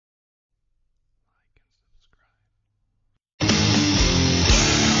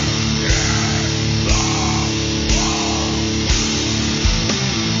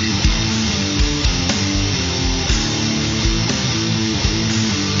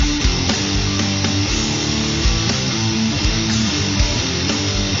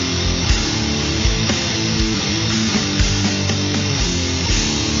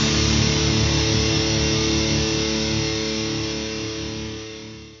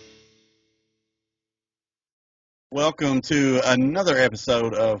Welcome to another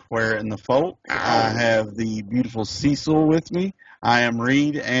episode of Where in the Folk. I have the beautiful Cecil with me. I am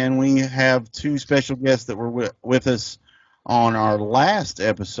Reed, and we have two special guests that were with us on our last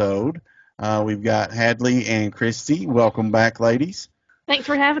episode. We've got Hadley and Christy. Welcome back, ladies. Thanks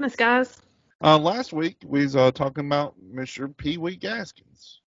for having us, guys. Last week we was talking about Mr. Pee Wee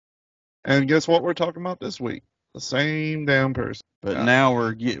Gaskins, and guess what we're talking about this week? The same damn person. But now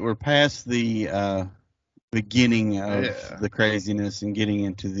we're past the beginning of the craziness and getting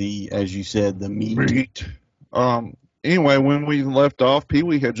into the, as you said, the meat. Anyway, when we left off, Pee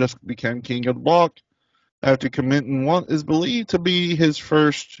Wee had just become king of the block after committing what is believed to be his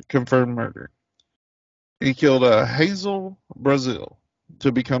first confirmed murder. He killed Hazel Brazil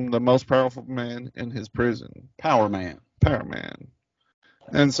to become the most powerful man in his prison. Power man.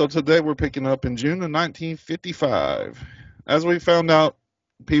 And so today we're picking up in June of 1955. As we found out,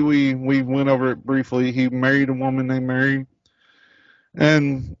 Pee Wee, we went over it briefly, he married a woman named Mary.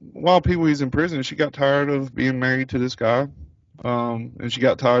 And while Pee Wee's in prison, she got tired of being married to this guy. And she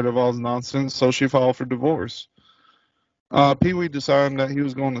got tired of all his nonsense, so she filed for divorce. Pee Wee decided that he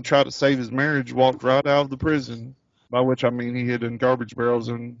was going to try to save his marriage, walked right out of the prison, by which I mean he hid in garbage barrels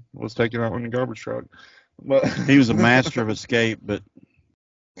and was taken out in a garbage truck. But he was a master of escape, but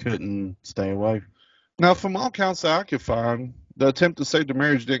couldn't stay away. Now, from all accounts that I could find, the attempt to save the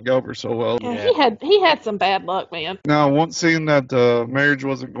marriage didn't go over so well. Yeah, he had some bad luck, man. Now, once seeing that the marriage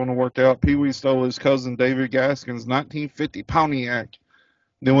wasn't going to work out, Pee Wee stole his cousin David Gaskins' 1950 Pontiac.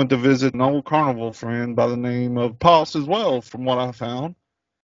 Then went to visit an old carnival friend by the name of Poss as well, from what I found.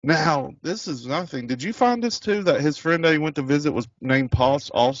 Now, this is nothing. Did you find this too, that his friend that he went to visit was named Poss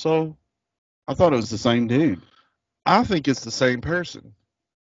also? I thought it was the same dude. I think it's the same person.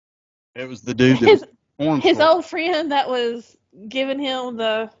 It was the dude that his old friend that was giving him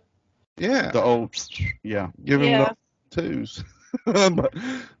the giving him the twos.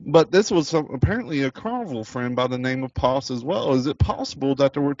 but this was apparently a carnival friend by the name of Poss as well. Is it possible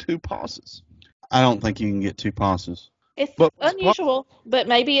that there were two Posses? I don't think you can get two Posses. It's unusual, but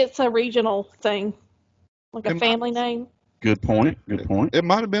maybe it's a regional thing, like a family name. Good point. It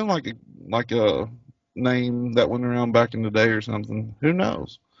might have been like a name that went around back in the day or something. Who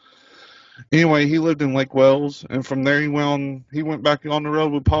knows? Anyway, he lived in Lake Wells, and from there he went back on the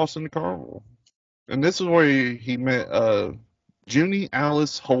road with Poss and the carnival. And this is where he met Junie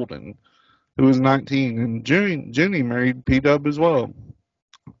Alice Holden, who was 19, and Junie married P-Dub as well.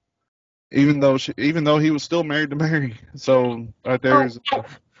 Even though he was still married to Mary. So right there is.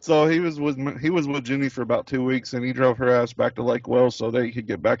 So he was with Junie for about 2 weeks, and he drove her ass back to Lake Wells so they could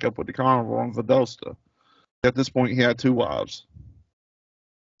get back up with the carnival in Valdosta. At this point, he had 2 wives.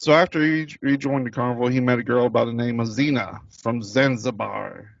 So after he joined the carnival, he met a girl by the name of Zena from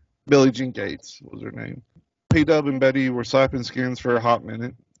Zanzibar. Billie Jean Gates was her name. P-Dub and Betty were slapping skins for a hot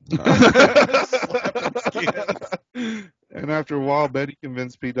minute. And after a while, Betty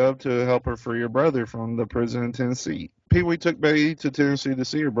convinced P-Dub to help her free her brother from the prison in Tennessee. Pee Wee took Betty to Tennessee to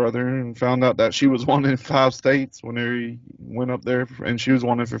see her brother and found out that she was wanted in 5 states when he went up there, and she was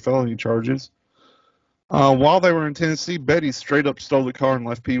wanted for felony charges. While they were in Tennessee, Betty straight up stole the car and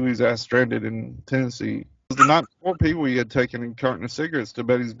left Pee Wee's ass stranded in Tennessee. The night before, Pee Wee had taken a carton of cigarettes to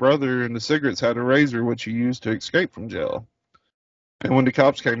Betty's brother, and the cigarettes had a razor which he used to escape from jail. And when the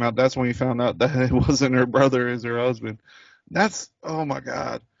cops came out, that's when he found out that it wasn't her brother, it was her husband. That's, oh my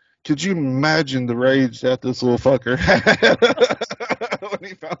God. Could you imagine the rage that this little fucker had when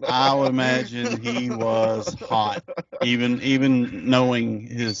he found out? I would imagine he was hot. Even knowing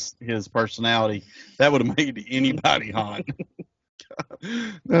his personality, that would have made anybody hot.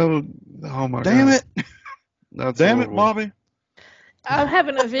 No, oh my Damn God. it. That's Damn horrible. it, Bobby. I'm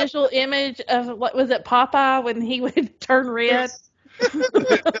having a visual image of, what was it, Popeye, when he would turn red?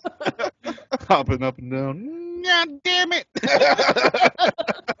 Hopping up and down. God damn it.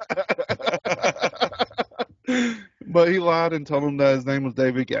 But he lied and told him that his name was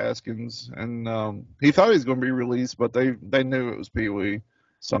David Gaskins, and he thought he was going to be released, but they knew it was Pee Wee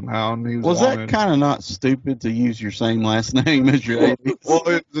somehow, and he was that kind of not stupid to use your same last name as your alias? Well,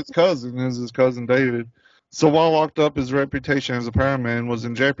 it's his cousin David. So while locked up, his reputation as a fireman was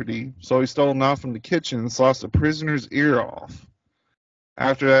in jeopardy, so he stole a knife from the kitchen and sliced a prisoner's ear off.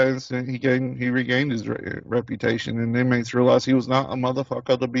 After that incident, he regained his reputation, and inmates realized he was not a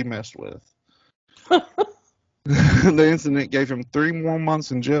motherfucker to be messed with. The incident gave him 3 more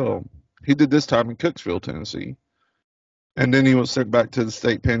months in jail. He did this time in Cooksville, Tennessee. And then he was sent back to the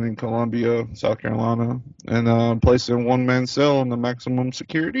state pen in Columbia, South Carolina, and placed in a one-man cell in the maximum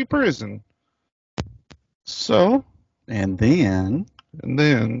security prison. So, And then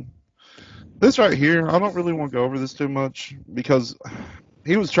This right here, I don't really want to go over this too much because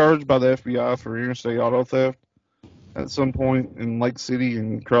he was charged by the FBI for interstate auto theft at some point in Lake City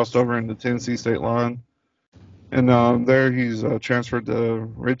and crossed over into Tennessee state line. And there he's transferred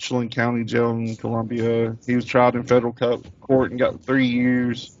to Richland County Jail in Columbia. He was tried in federal court and got 3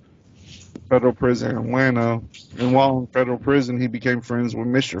 years federal prison in Atlanta. And while in federal prison, he became friends with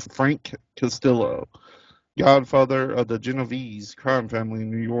Mr. Frank Castillo, godfather of the Genovese crime family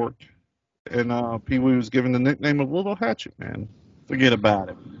in New York. And Pee Wee was given the nickname of Little Hatchet Man. Forget about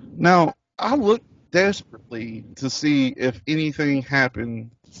it. Now, I looked desperately to see if anything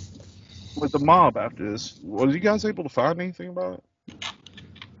happened with the mob after this. Was you guys able to find anything about it?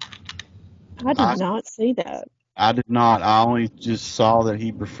 I did not see that. I did not. I only just saw that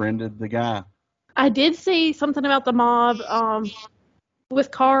he befriended the guy. I did see something about the mob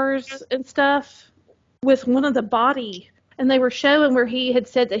with cars and stuff with one of the body, and they were showing where he had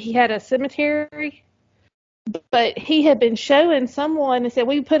said that he had a cemetery, but he had been showing someone and said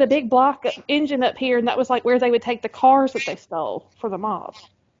we put a big block engine up here, and that was like where they would take the cars that they stole for the mob.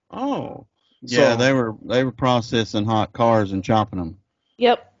 Oh. Yeah, So, they were processing hot cars and chopping them.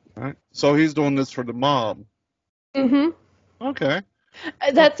 Yep. right. So he's doing this for the mob. Mhm. Okay.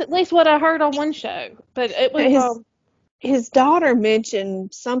 That's at least what I heard on one show, but it was His daughter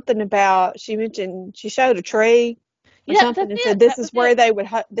mentioned something about, she showed a tree or yeah, something that's and said it. this That is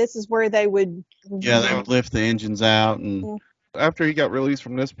was it. this is where they would. Yeah, they would lift the engines out and After he got released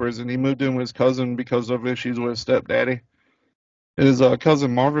from this prison, he moved in with his cousin because of issues with his stepdaddy. His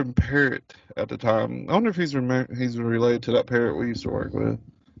cousin Marvin Parrott at the time. I wonder if he's related to that Parrott we used to work with.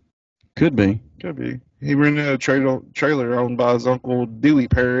 could be. Could be. He rented a trailer owned by his uncle Dewey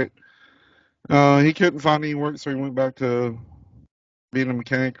Parrott. He couldn't find any work, so he went back to being a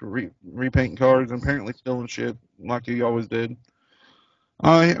mechanic, repainting cars, and apparently stealing shit like he always did.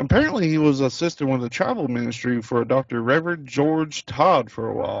 Apparently, he was assisting with the travel ministry for Dr. Reverend George Todd for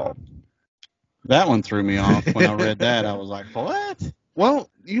a while. That one threw me off when I read that. I was like, what? Well,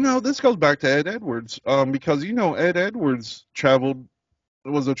 this goes back to Ed Edwards, because Ed Edwards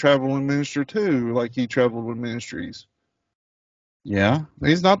was a traveling minister too. Like he traveled with ministries. Yeah.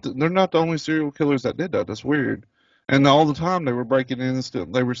 They're not the only serial killers that did that. That's weird. And all the time they were breaking in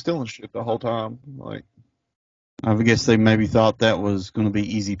and they were stealing shit the whole time. Like, I guess they maybe thought that was going to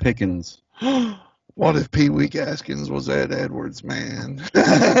be easy pickings. what if Pee Wee Gaskins was Ed Edwards, man?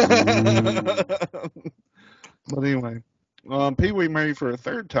 But anyway, Pee Wee married for a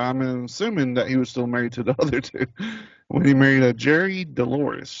third time, and assuming that he was still married to the other two, when he married a Jerry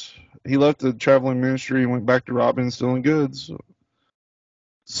Dolores. He left the traveling ministry and went back to robbing and stealing goods.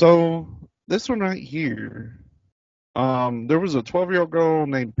 So this one right here, there was a 12-year-old girl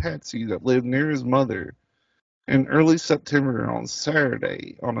named Patsy that lived near his mother. In early September on a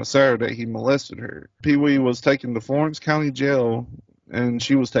Saturday, he molested her. Pee Wee was taken to Florence County Jail, and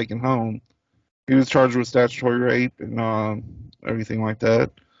she was taken home. He was charged with statutory rape and everything like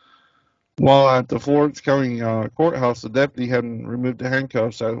that. While at the Florence County courthouse, the deputy hadn't removed the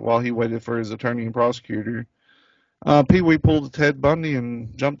handcuffs while he waited for his attorney and prosecutor. Pee Wee pulled a Ted Bundy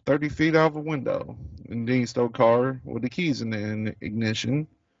and jumped 30 feet out of a window. And then he stole a car with the keys in the ignition.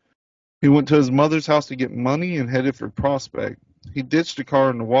 He went to his mother's house to get money and headed for Prospect. He ditched the car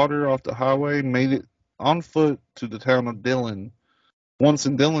in the water off the highway and made it on foot to the town of Dillon. Once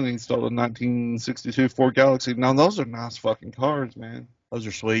in Dillon, he stole a 1962 Ford Galaxy. Now, those are nice fucking cars, man. Those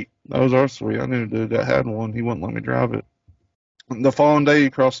are sweet. Those are sweet. I knew a dude that had one. He wouldn't let me drive it. The following day,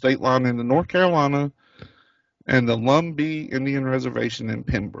 he crossed state line into North Carolina and the Lumbee Indian Reservation in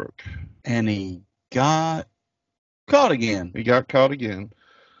Pembroke. And he got caught again. He got caught again.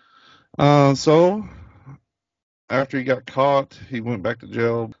 So, after he got caught, he went back to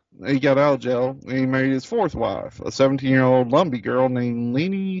jail. He got out of jail, and he married his fourth wife, a 17-year-old Lumbee girl named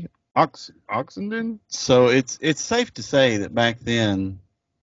Leni Oxenden. So it's safe to say that back then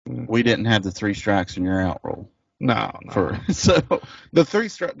we didn't have the 3 strikes and you're out rule. No. So the 3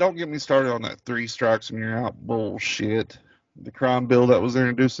 strikes. Don't get me started on that 3 strikes and you're out bullshit. The crime bill that was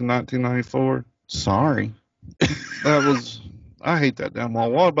introduced in 1994. Sorry. That was. I hate that damn law.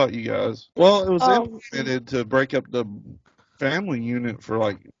 What about you guys? Well, it was implemented to break up the family unit for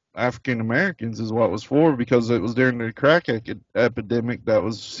like African Americans is what it was for, because it was during the crack epidemic that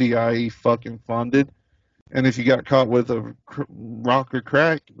was CIA fucking funded. And if you got caught with a rock or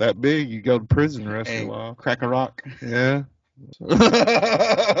crack that big, you go to prison the rest of your life. Crack a rock. Yeah.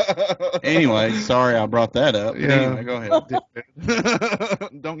 Anyway, sorry I brought that up. Yeah. Anyway, go ahead.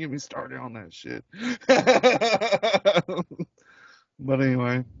 Don't get me started on that shit. But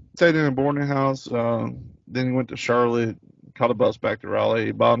anyway, stayed in a boarding house. Then he went to Charlotte. caught a bus back to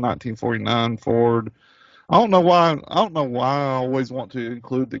Raleigh. Bought a 1949 Ford. I don't know why. I always want to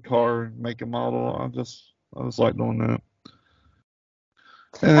include the car, make, and model. I just like doing that.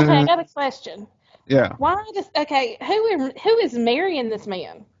 Okay, I got a question. Yeah. Who is marrying this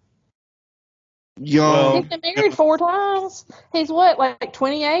man? Young. He's been married 4 times. He's what, like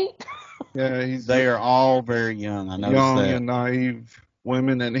 28? Yeah, They are all very young. I noticed young that. and naive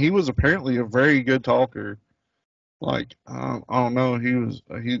women, and he was apparently a very good talker. Like, I don't know, he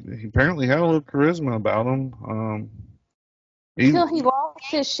apparently had a little charisma about him. Until he lost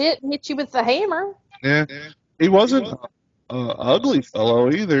his shit and hit you with the hammer. Yeah, he wasn't an ugly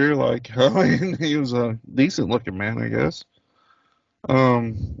fellow either. Like, I mean, he was a decent looking man, I guess. I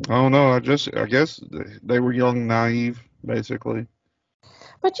don't know. I guess they were young, and naive, basically.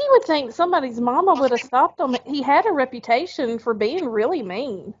 But you would think somebody's mama would have stopped him. He had a reputation for being really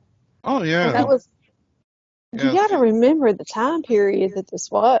mean. Oh yeah. That was. You got to remember the time period that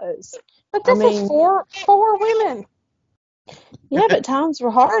this was. But this is four women. Yeah, but times were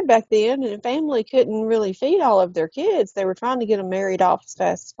hard back then, and a family couldn't really feed all of their kids. They were trying to get them married off as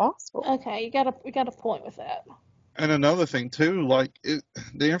fast as possible. Okay, you got a point with that. And another thing too, like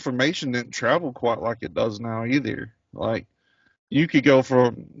the information didn't travel quite like it does now either. Like you could go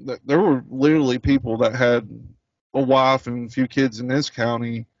there were literally people that had a wife and a few kids in this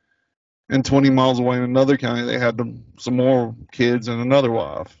county, and 20 miles away in another county they had some more kids and another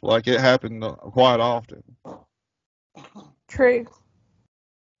wife. Like it happened quite often. True.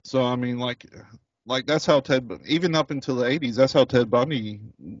 So I mean, like that's how even up until the 80s, that's how Ted Bundy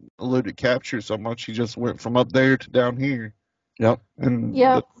eluded capture so much. He just went from up there to down here. Yep. And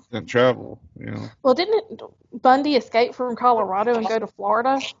didn't travel, you know. Well, didn't Bundy escape from Colorado and go to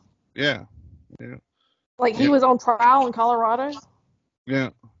Florida? Yeah. Like he was on trial in Colorado? Yeah,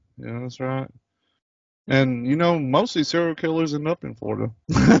 that's right. And you know, most of these serial killers end up in Florida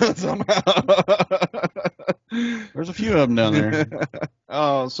somehow. There's a few of them down there.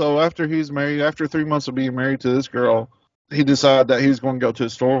 So after 3 months of being married to this girl, he decided that he was going to go to a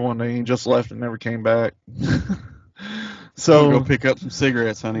store one day. He just left and never came back. So go pick up some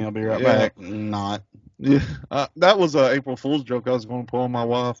cigarettes, honey. I'll be right back. Not. Yeah, that was an April Fool's joke I was going to pull on my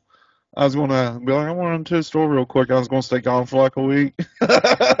wife. I was going to be like, I want to run to the store real quick. I was going to stay gone for like a week.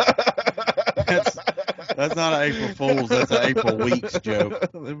 That's not an April Fool's. That's an April Weeks joke.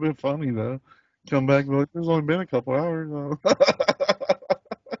 It'd been funny though. Come back and be like, there's only been a couple hours.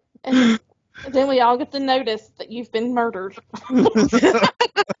 And then we all get the notice that you've been murdered.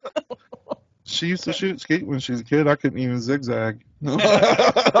 She used to shoot skeet when she was a kid. I couldn't even zigzag.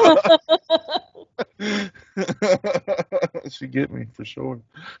 She'd get me for sure.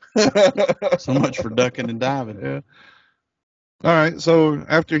 So much for ducking and diving. Yeah. All right. So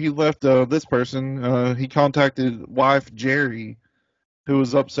after he left this person, he contacted wife Jerry, who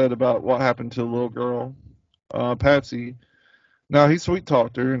was upset about what happened to the little girl, Patsy. Now he sweet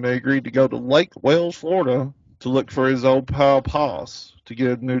talked her, and they agreed to go to Lake Wales, Florida, to look for his old pal Poss to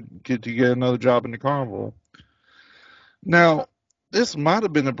get another job in the carnival. Now, this might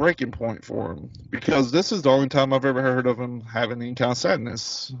have been a breaking point for him, because this is the only time I've ever heard of him having any kind of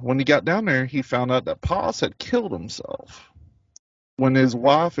sadness. When he got down there, he found out that Poss had killed himself when his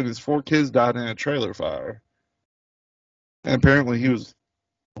wife and his 4 kids died in a trailer fire. And apparently he was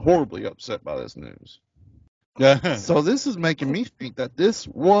horribly upset by this news. So this is making me think that this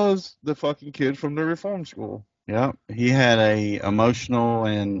was the fucking kid from the reform school. Yeah, he had a emotional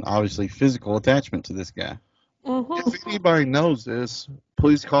and obviously physical attachment to this guy. Mm-hmm. If anybody knows this,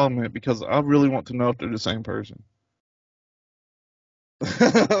 please comment, because I really want to know if they're the same person.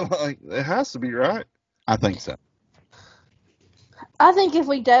 Like, it has to be, right? I think so. I think if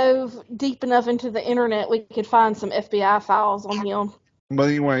we dove deep enough into the internet, we could find some FBI files on him. But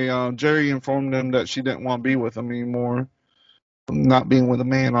anyway, Jerry informed them that she didn't want to be with him anymore, not being with a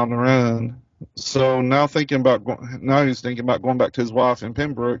man on the run. So now he's thinking about going back to his wife in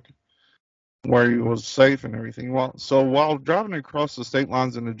Pembroke, where he was safe and everything. While driving across the state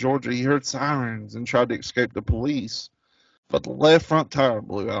lines into Georgia, he heard sirens and tried to escape the police, but the left front tire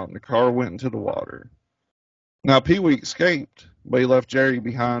blew out and the car went into the water. Now Pee Wee escaped, but he left Jerry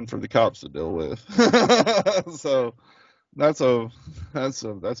behind for the cops to deal with. So that's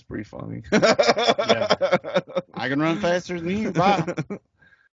pretty funny. Yeah. I can run faster than you. Bye.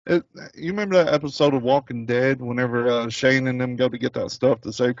 You remember that episode of Walking Dead whenever Shane and them go to get that stuff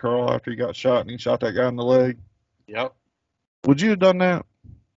to save Carl after he got shot and he shot that guy in the leg? Yep. Would you have done that?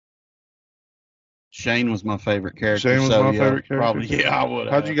 Shane was my favorite character. Shane was my favorite character. Probably, yeah, I would.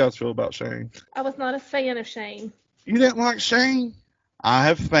 How'd you guys feel about Shane? I was not a fan of Shane. You didn't like Shane? I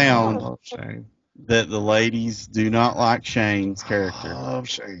have I found love Shane. that the ladies do not like Shane's character. I love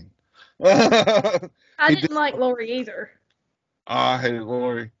Shane. I He didn't like Lori either. I hated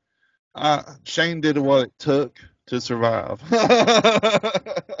Lori. Shane did what it took to survive.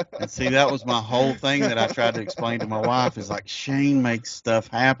 And see, that was my whole thing that I tried to explain to my wife is like Shane makes stuff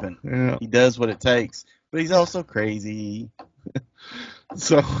happen. Yeah. He does what it takes, but he's also crazy.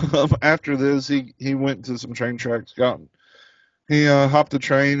 So after this, he went to some train tracks. He hopped the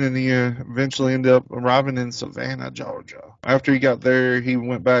train and he eventually ended up arriving in Savannah, Georgia. After he got there, he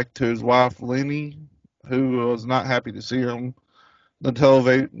went back to his wife Lenny, who was not happy to see him.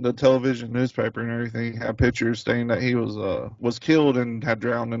 The television newspaper and everything had pictures stating that he was killed and had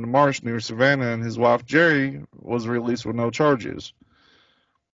drowned in the marsh near Savannah, and his wife Jerry was released with no charges.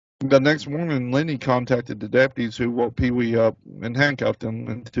 The next morning, Lenny contacted the deputies who woke Pee Wee up and handcuffed him,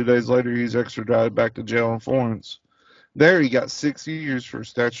 and 2 days later he's extradited back to jail in Florence. There he got 6 years for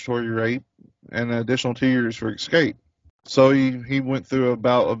statutory rape and an additional 2 years for escape. So he went through a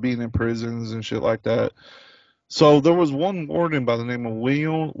bout of being in prisons and shit like that. So there was one warden by the name of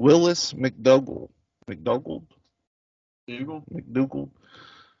Willis McDougall, who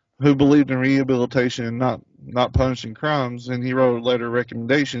believed in rehabilitation and not punishing crimes, and he wrote a letter of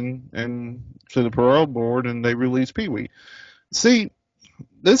recommendation to the parole board, and they released Pee Wee. See,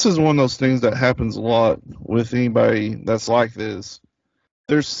 this is one of those things that happens a lot with anybody that's like this.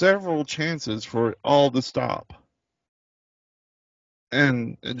 There's several chances for it all to stop,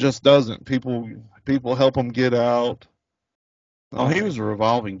 and it just doesn't. People help them get out. Oh, he was a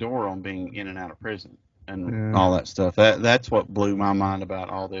revolving door on being in and out of prison and Yeah. all that stuff. That's what blew my mind about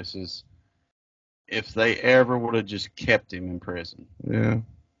all this is if they ever would have just kept him in prison. Yeah.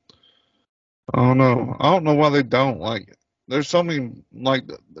 I don't know. I don't know why they don't. Like, there's so many, like,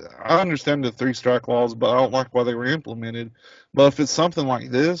 I understand the 3-strike laws, but I don't like why they were implemented. But if it's something like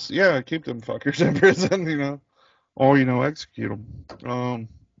this, yeah, keep them fuckers in prison, or, execute them.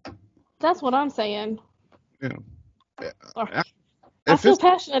 That's what I'm saying. Yeah. I feel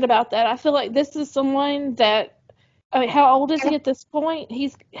passionate about that. I feel like this is someone that, how old is he at this point?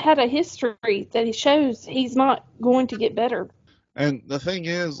 He's had a history that he shows he's not going to get better. And the thing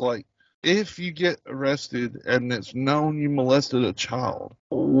is, like, if you get arrested and it's known you molested a child,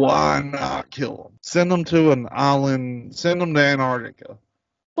 why not kill them? Send them to an island, send them to Antarctica.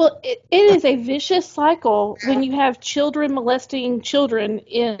 Well, it is a vicious cycle when you have children molesting children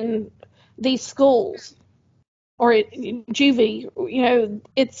in these schools or in juvie.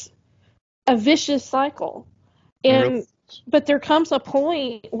 It's a vicious cycle. But there comes a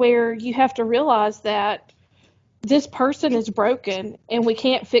point where you have to realize that this person is broken and we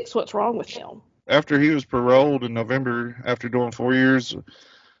can't fix what's wrong with him. After he was paroled in November, after doing 4 years,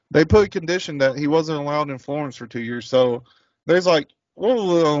 they put a condition that he wasn't allowed in Florence for 2 years. So there's like,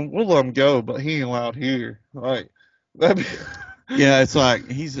 we'll let him go, but he ain't allowed here. Like, yeah, it's like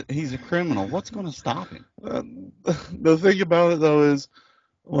he's a criminal. What's going to stop him? The thing about it though is,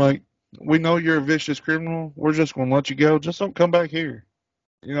 like, we know you're a vicious criminal. We're just going to let you go. Just don't come back here.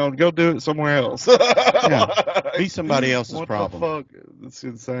 Go do it somewhere else. Yeah, be somebody else's what problem. What the fuck? It's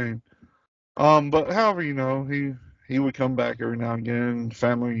insane. But however, he would come back every now and again,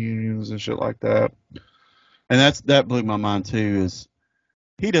 family reunions and shit like that. And that blew my mind too. Is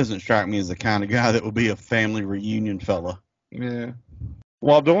he doesn't strike me as the kind of guy that would be a family reunion fella. Yeah.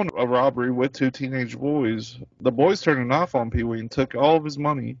 While doing a robbery with 2 teenage boys, the boys turned a knife on Pee Wee and took all of his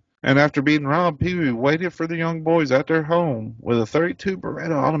money. And after being robbed, Pee Wee waited for the young boys at their home with a .32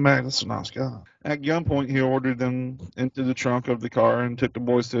 Beretta automatic. That's a nice gun. At gunpoint, he ordered them into the trunk of the car and took the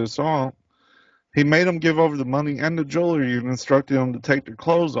boys to the assault. He made them give over the money and the jewelry and instructed them to take their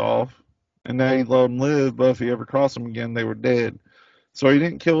clothes off. And then he let them live, but if he ever crossed them again, they were dead. So he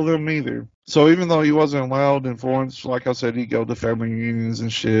didn't kill them either. So even though he wasn't allowed in Florence, like I said, he'd go to family reunions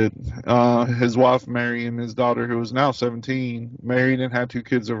and shit. His wife, Mary, and his daughter, who was now 17, married and had 2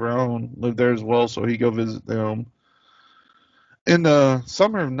 kids of her own, lived there as well, so he'd go visit them. In the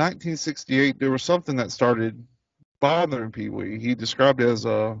summer of 1968, there was something that started bothering Pee Wee. He described it as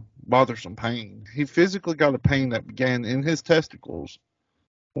a bothersome pain. He physically got a pain that began in his testicles,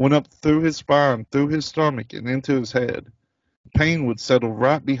 went up through his spine, through his stomach, and into his head. Pain would settle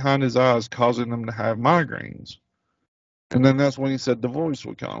right behind his eyes, causing him to have migraines. And then that's when he said the voice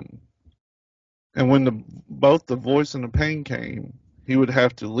would come. And when both the voice and the pain came, he would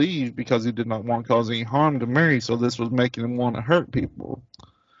have to leave because he did not want to cause any harm to Mary, so this was making him want to hurt people.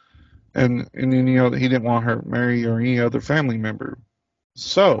 And then, he didn't want to hurt Mary or any other family member.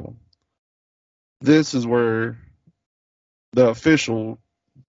 So, this is where the official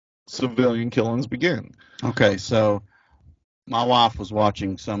civilian killings begin. Okay, so my wife was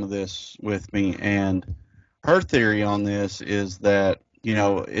watching some of this with me, and her theory on this is that,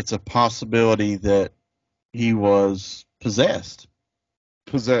 it's a possibility that he was possessed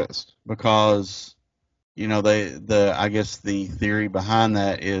Possessed. because, I guess the theory behind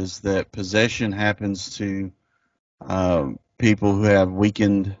that is that possession happens to people who have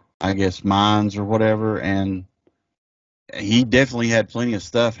weakened, I guess, minds or whatever, and he definitely had plenty of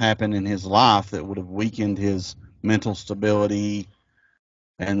stuff happen in his life that would have weakened his mental stability,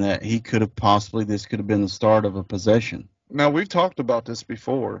 and that he could have this could have been the start of a possession. Now, we've talked about this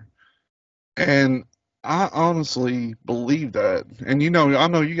before, and I honestly believe that. And I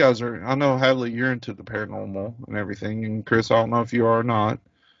know you guys are, I know Hadley, you're into the paranormal and everything, and Chris, I don't know if you are or not.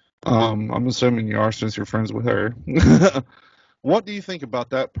 I'm assuming you are since you're friends with her. What do you think about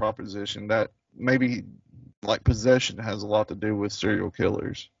that proposition, that maybe like possession has a lot to do with serial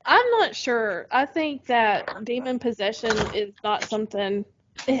killers? I'm not sure. I think that demon possession is not something,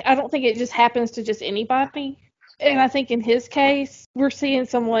 I don't think it just happens to just anybody. And I think in his case, we're seeing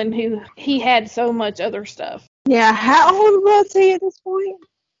someone who he had so much other stuff. Yeah, how old was he at this point?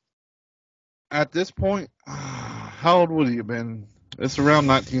 At this point, how old would he have been? It's around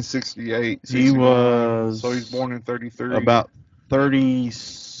 1968. He 69. was So he's born in 33. about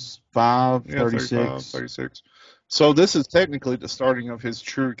 35, Yeah, 36. 36. So this is technically the starting of his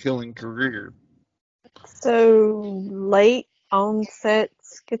true killing career. So late onset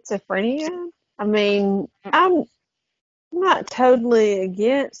schizophrenia? I mean, I'm not totally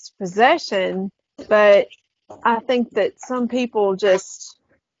against possession, but I think that some people just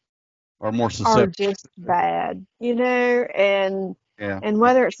Or more are susceptible. just bad, and Yeah. and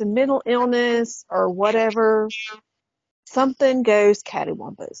whether it's a mental illness or whatever, something goes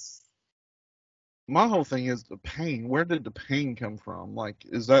cattywampus. My whole thing is the pain. Where did the pain come from? Like,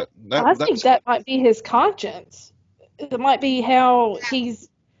 is that I think that might be his conscience. It might be how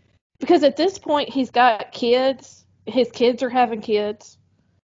because at this point he's got kids. His kids are having kids.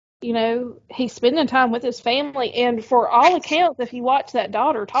 He's spending time with his family. And for all accounts, if you watch that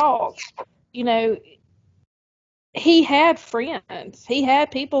daughter talk, he had friends. He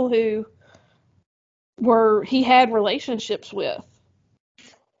had people who he had relationships with.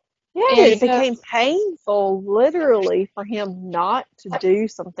 Yeah, And it became painful, literally, for him not to do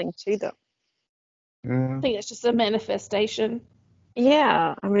something to them. Yeah. I think it's just a manifestation.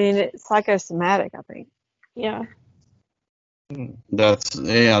 Yeah, I mean, it's psychosomatic, I think. Yeah.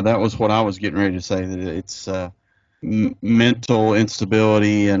 That was what I was getting ready to say, that it's mental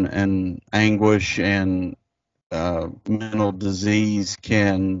instability and anguish and mental disease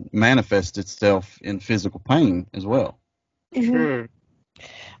can manifest itself in physical pain as well. Sure.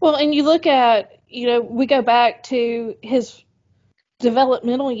 Well, and you look at, we go back to his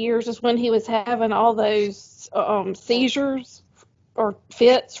developmental years is when he was having all those seizures or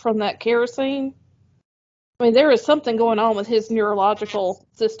fits from that kerosene. I mean, there is something going on with his neurological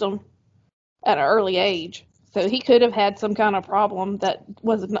system at an early age. So he could have had some kind of problem that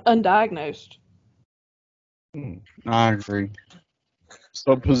was undiagnosed. I agree.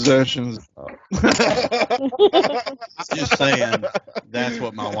 So possessions. Just saying, that's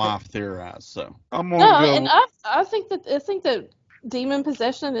what my wife theorized. So I'm No, gonna go. and I think that demon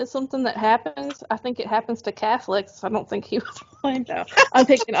possession is something that happens. I think it happens to Catholics. I don't think he was one. No, I'm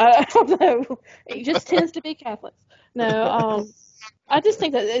picking. I don't know. It just tends to be Catholics. No, I just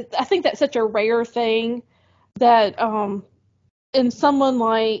think I think that's such a rare thing that in someone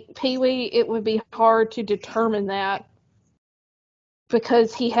like Pee Wee, it would be hard to determine that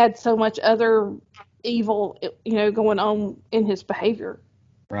because he had so much other evil, going on in his behavior.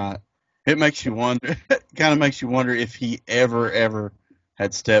 right, it makes you wonder. It kind of makes you wonder if he ever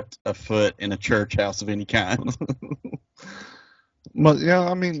had stepped a foot in a church house of any kind. But yeah,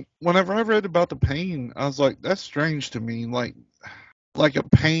 I mean, whenever I read about the pain, I was like, that's strange to me. Like a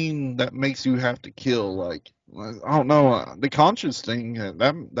pain that makes you have to kill. Like I don't know, the conscience thing.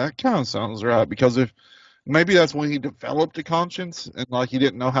 That kind of sounds right, because if maybe that's when he developed a conscience and like he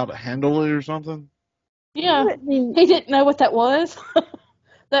didn't know how to handle it or something. Yeah, I mean, he didn't know what that was.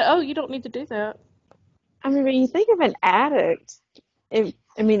 That, you don't need to do that. I mean, when you think of an addict, it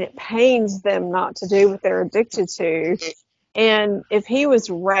pains them not to do what they're addicted to. And if he was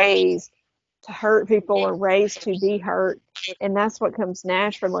raised to hurt people or raised to be hurt, and that's what comes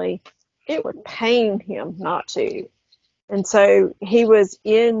naturally, it would pain him not to. And so he was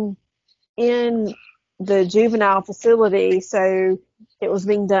in the juvenile facility, so it was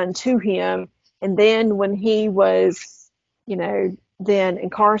being done to him. And then when he was, then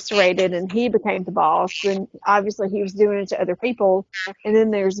incarcerated and he became the boss, then obviously he was doing it to other people. And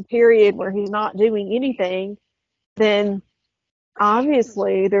then there's a period where he's not doing anything. Then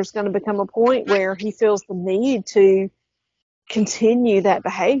obviously there's going to become a point where he feels the need to continue that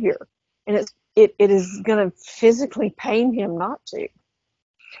behavior, and it is going to physically pain him not to.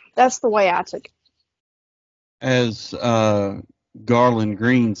 That's the way I took it. As Garland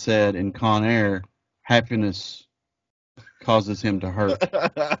Green said in Con Air, happiness causes him to hurt.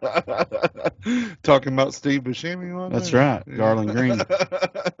 Talking about Steve Buscemi one That's day? right, Yeah. Garland Green,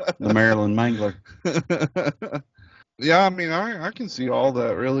 the Maryland Mangler. Yeah, I mean, I can see all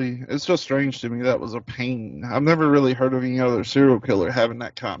that, really. It's just strange to me that was a pain. I've never really heard of any other serial killer having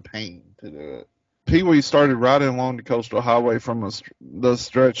that kind of pain to do it. Pee Wee started riding along the coastal highway from the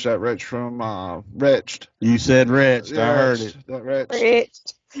stretch that reached from Wretched. You said wretched. I heard it. That Wretched. Rich.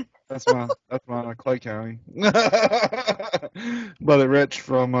 That's my Clay County. But it reached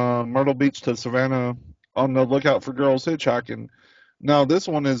from Myrtle Beach to Savannah on the lookout for girls hitchhiking. Now this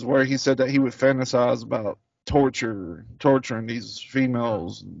one is where he said that he would fantasize about torturing these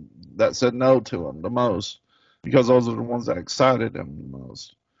females that said no to him the most, because those are the ones that excited him the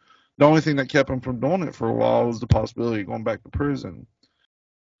most. The only thing that kept him from doing it for a while was the possibility of going back to prison.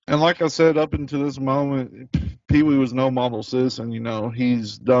 And like I said, up until this moment, Pee Wee was no model citizen. You know,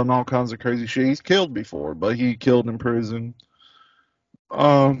 he's done all kinds of crazy shit. He's killed before, but he killed in prison.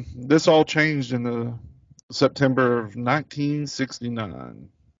 This all changed in the September of 1969.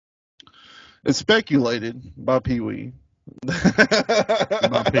 It's speculated by Pee Wee.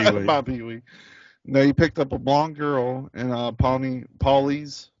 By Pee Wee. Now, he picked up a blonde girl in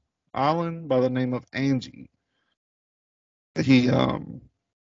Pawleys Island by the name of Angie. He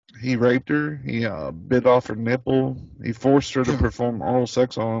raped her. He bit off her nipple. He forced her to perform oral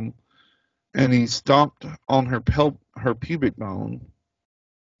sex on him, and he stomped on her pubic bone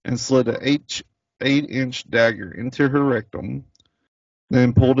and slid an 8-inch dagger into her rectum,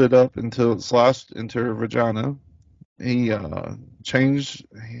 then pulled it up until it sliced into her vagina. He changed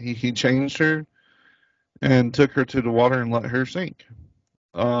her and took her to the water and let her sink.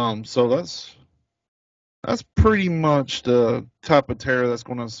 So that's pretty much the type of terror that's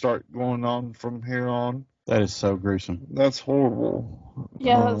going to start going on from here on. That is so gruesome. That's horrible.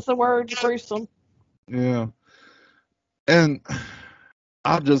 Yeah, that's the word, gruesome. Yeah. And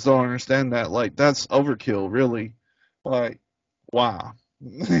I just don't understand that. Like, that's overkill, really. Like, why?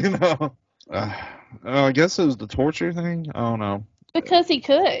 You know? I guess it was the torture thing. I don't know. Because he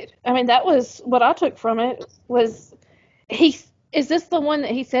could. I mean, that was what I took from it. Was is this the one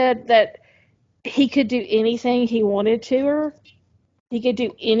that he said that he could do anything he wanted to her? He could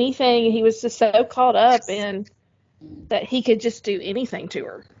do anything. He was just so caught up in that he could just do anything to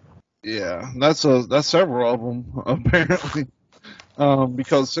her. Yeah, that's several of them apparently.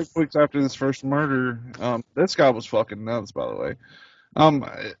 Because 6 weeks after this first murder, this guy was fucking nuts, by the way.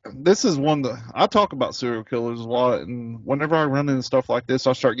 This is one that I talk about serial killers a lot, and whenever I run into stuff like this,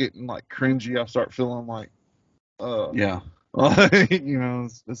 I start getting like cringy. I start feeling like, Yeah. you know,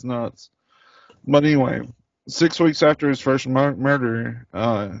 it's nuts. But anyway, 6 weeks after his first murder,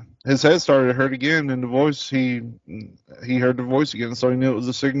 his head started to hurt again, and the voice he heard the voice again, so he knew it was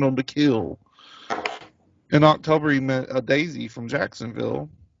a signal to kill. In October, he met a Daisy from Jacksonville,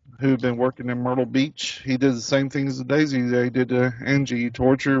 who had been working in Myrtle Beach. He did the same thing as the Daisy they did to Angie: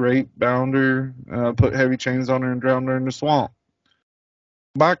 torture, rape, bound her, put heavy chains on her, and drowned her in the swamp.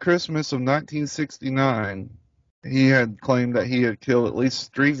 By Christmas of 1969, he had claimed that he had killed at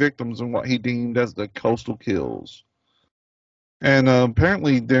least 3 victims in what he deemed as the coastal kills. And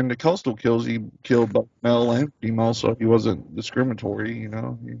apparently during the coastal kills, he killed both male and female, so he wasn't discriminatory, you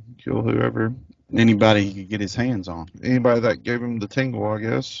know. He killed whoever. Anybody he could get his hands on. Anybody that gave him the tingle, I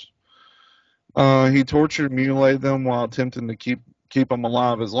guess. He tortured and mutilated them while attempting to keep them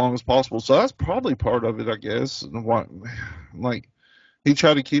alive as long as possible. So that's probably part of it, I guess. Like, he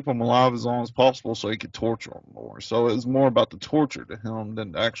tried to keep them alive as long as possible so he could torture them more. So it was more about the torture to him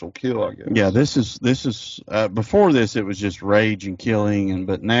than the actual kill, I guess. Yeah, this is before this it was just rage and killing,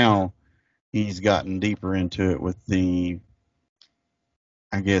 but now he's gotten deeper into it with the,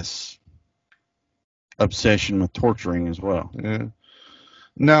 I guess, obsession with torturing as well. Yeah.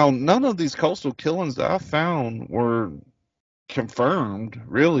 Now, none of these coastal killings that I found were confirmed,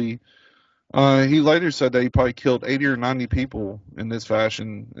 really. He later said that he probably killed 80 or 90 people in this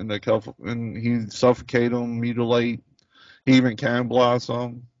fashion, and he suffocated them, mutilate. He even cannibalized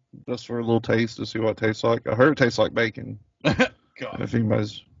some just for a little taste to see what it tastes like. I heard it tastes like bacon. God. If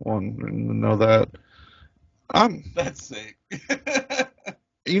anybody's wanting to know that. That's sick.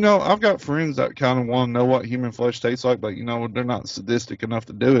 You know, I've got friends that kind of want to know what human flesh tastes like, but, you know, they're not sadistic enough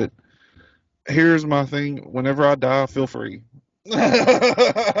to do it. Here's my thing. Whenever I die, feel free.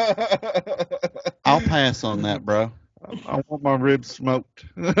 I'll pass on that, bro. I want my ribs smoked.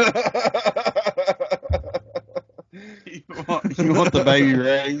 You want the baby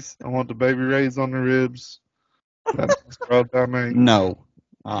rays? I want the baby rays on the ribs. That's what I make. No.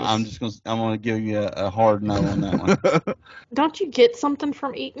 I'm gonna give you a hard no on that one. Don't you get something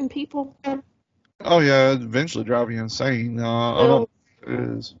from eating people? Oh yeah, it eventually drive you insane. I don't know what it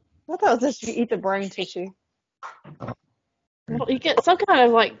is. I thought it was just you eat the brain tissue. Well, you get some kind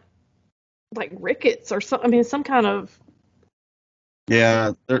of like rickets or something. I mean, some kind of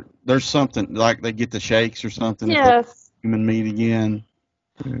Yeah, there's something like they get the shakes or something if they yes. human meat again.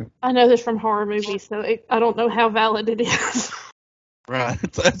 I know this from horror movies, so I don't know how valid it is. Right.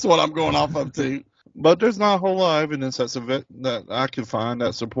 That's what I'm going off of too. But there's not a whole lot of evidence that I could find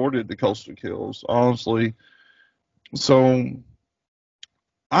that supported the coastal kills, honestly. So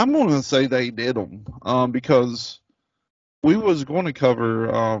I'm going to say they did them because we was going to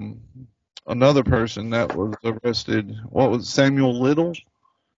cover another person that was arrested. What was Samuel Little?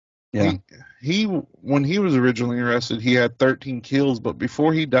 Yeah. He when he was originally arrested, he had 13 kills, but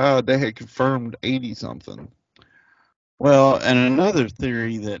before he died, they had confirmed 80 something. Well, and another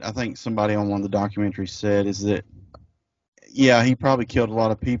theory that I think somebody on one of the documentaries said is that, yeah, he probably killed a lot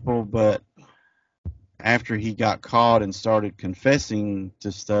of people, but after he got caught and started confessing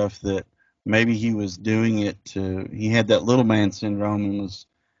to stuff, that maybe he was doing it he had that little man syndrome and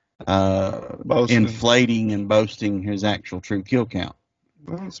was inflating and boasting his actual true kill count.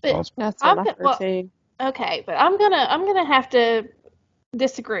 That's possible. That's what I heard too. Okay, but I'm gonna have to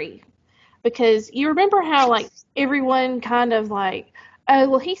disagree because you remember how like everyone kind of like, oh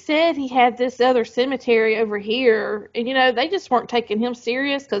well, he said he had this other cemetery over here, and they just weren't taking him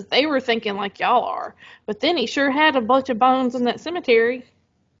serious because they were thinking like y'all are. But then he sure had a bunch of bones in that cemetery.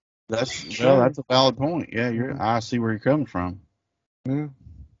 That's a valid point. Yeah, I see where you're coming from. Yeah,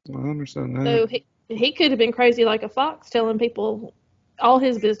 I understand that. So he could have been crazy like a fox, telling people all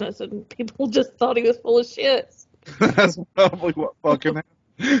his business, and people just thought he was full of shit. That's probably what fucking happened.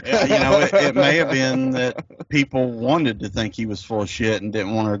 Yeah, it may have been that people wanted to think he was full of shit and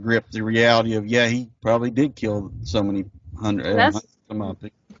didn't want to grip the reality of, he probably did kill so many hundred some odd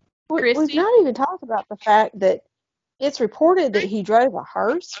people. We've not even talked about the fact that it's reported that he drove a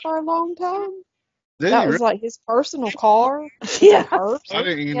hearse for a long time. That was like his personal car. Yeah. I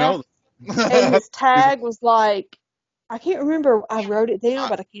didn't even know that. And his tag was like, I can't remember. I wrote it down,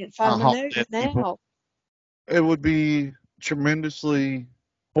 but I can't find my notes now. It would be tremendously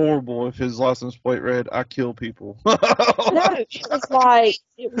horrible if his license plate read, I kill people. No, it was like,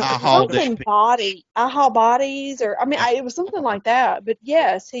 it was something body. I haul bodies, or, it was something like that. But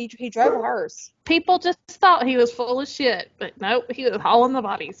yes, he drove a hearse. People just thought he was full of shit, but nope, he was hauling the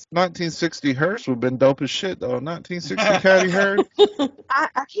bodies. 1960 hearse would have been dope as shit, though. 1960 caddy hearse.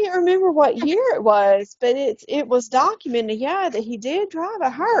 I can't remember what year it was, but it was documented, that he did drive a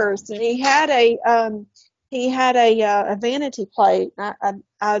hearse, and he had a vanity plate.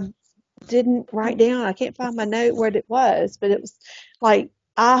 I didn't write down. I can't find my note what it was, but it was like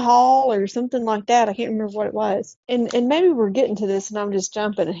I haul or something like that. I can't remember what it was. And maybe we're getting to this, and I'm just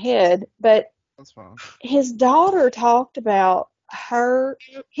jumping ahead, but that's fine. His daughter talked about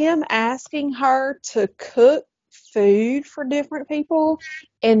him asking her to cook food for different people,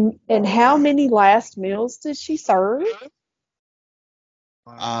 and how many last meals did she serve?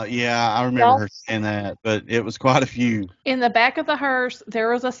 Yeah, I remember her saying that, but it was quite a few. In the back of the hearse, there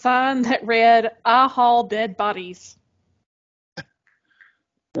was a sign that read, I haul dead bodies.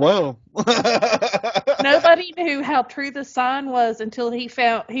 Well, nobody knew how true the sign was until he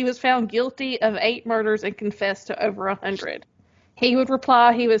was found guilty of 8 murders and confessed to over 100. He would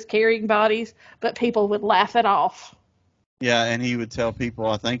reply he was carrying bodies, but people would laugh it off. Yeah, and he would tell people,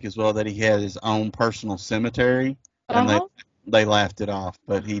 I think as well, that he had his own personal cemetery, and they laughed it off,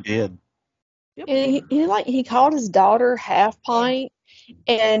 but he did. Yep. And he called his daughter Half Pint,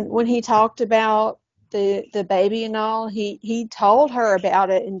 and when he talked about the baby and all, he told her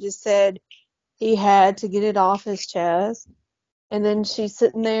about it and just said he had to get it off his chest. And then she's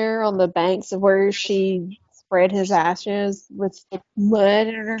sitting there on the banks of where she spread his ashes with mud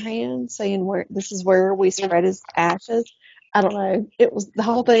in her hand, saying this is where we spread his ashes. I don't know. It was the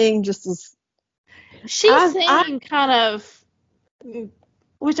whole thing just was. She seemed kind of,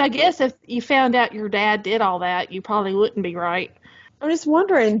 which I guess if you found out your dad did all that, you probably wouldn't be right. I'm just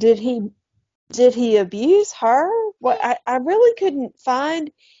wondering, did he abuse her? What I really couldn't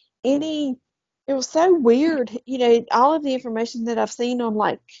find any. It was so weird. All of the information that I've seen on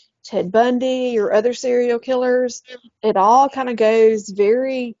like Ted Bundy or other serial killers, it all kind of goes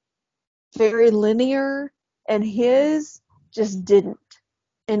very, very linear, and his just didn't.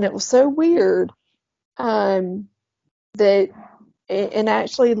 And it was so weird. that and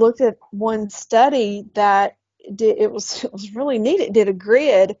actually looked at one study that it was really neat. It did a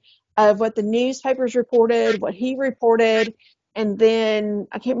grid of what the newspapers reported, what he reported, and then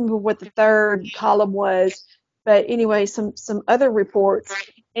I can't remember what the third column was, but anyway, some other reports,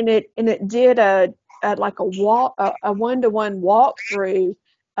 and it did a like a walk a one-to-one walkthrough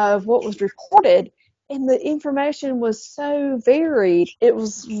of what was reported, and the information was so varied. It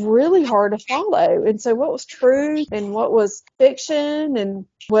was really hard to follow. And so what was truth and what was fiction and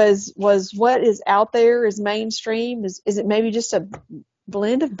was what is out there is mainstream? Is it maybe just a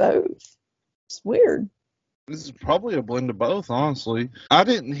blend of both? It's weird. This is probably a blend of both, honestly. I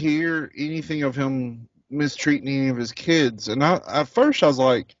didn't hear anything of him mistreating any of his kids, and at first I was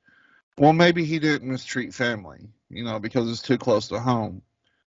like, well, maybe he didn't mistreat family, because it's too close to home.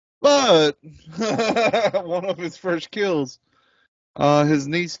 But one of his first kills, his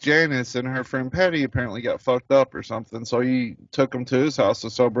niece Janice and her friend Patty apparently got fucked up or something, so he took them to his house to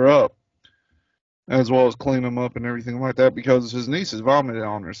sober up, as well as clean them up and everything like that, because his niece has vomited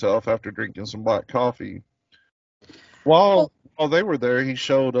on herself after drinking some black coffee. While they were there, he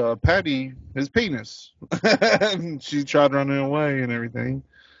showed Patty his penis. And she tried running away and everything.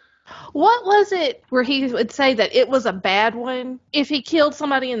 What was it where he would say that it was a bad one? If he killed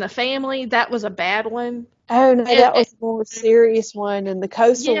somebody in the family, that was a bad one. Oh no, that was the more serious one, and the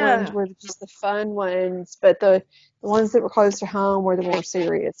coastal ones Yeah. were just the fun ones, but the ones that were close to home were the more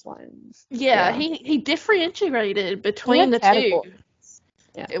serious ones. Yeah, he differentiated between He had the categories.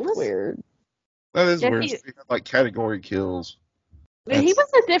 two. Yeah, It was weird. That is Yeah, weird. He had like category kills. he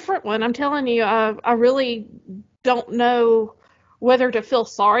was a different one. I'm telling you, I really don't know whether to feel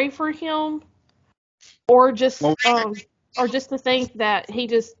sorry for him or just to think that he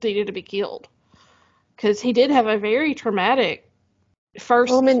just needed to be killed, because he did have a very traumatic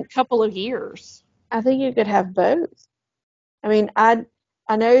first Well, I mean, couple of years. I think you could have both. I mean, I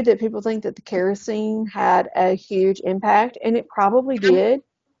know that people think that the kerosene had a huge impact, and it probably did,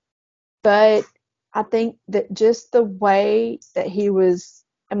 but I think that just the way that he was,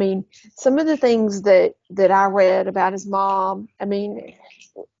 I mean, some of the things that I read about his mom, I mean,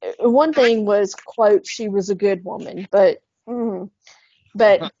 one thing was, quote, she was a good woman, but the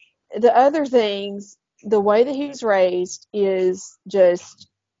other things, the way that he was raised is just,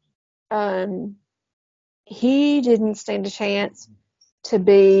 he didn't stand a chance to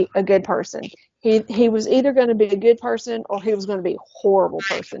be a good person. He was either going to be a good person or he was going to be a horrible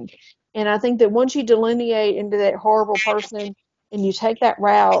person. And I think that once you delineate into that horrible person and you take that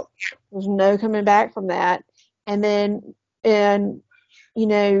route, there's no coming back from that. And then, and you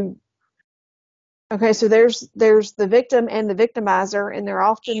know, okay, so there's the victim and the victimizer, and they're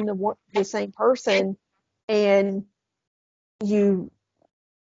often the same person. And you,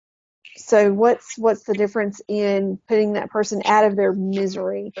 so what's the difference in putting that person out of their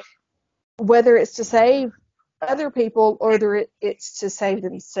misery? Whether it's to save other people or whether it's to save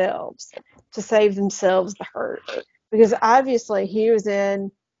themselves the hurt. Because obviously he was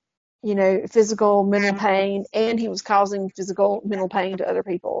in, physical, mental pain, and he was causing physical, mental pain to other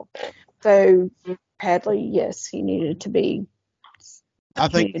people. So Padley, yes, he needed to be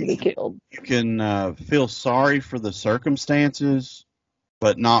killed. You can feel sorry for the circumstances,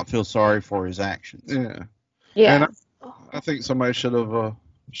 but not feel sorry for his actions. Yeah. Yeah. And I think somebody should have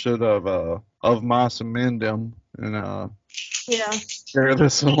of mice and men them and Yeah. share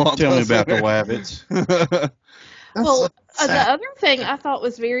this a lot. Tell me about the wabbits. Well, the other thing I thought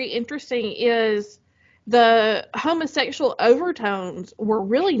was very interesting is the homosexual overtones were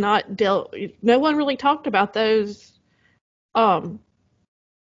really not dealt. No one really talked about those during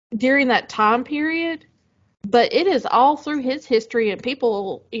that time period, but it is all through his history, and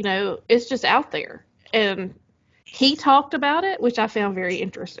people, it's just out there, and he talked about it, which I found very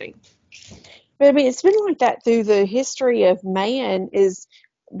interesting. But I mean, it's been like that through the history of man, is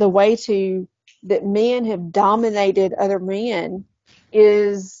the way that men have dominated other men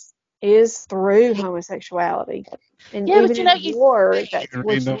is through homosexuality. And Yeah, even in war, that's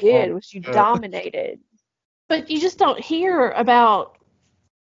what you did, was you dominated. But you just don't hear about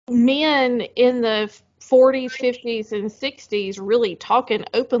men in the 40s, 50s, and 60s really talking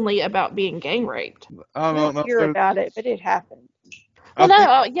openly about being gang raped. I don't know. Hear about it, but it happened.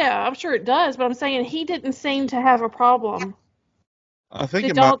 Well, yeah, I'm sure it does, but I'm saying he didn't seem to have a problem. I think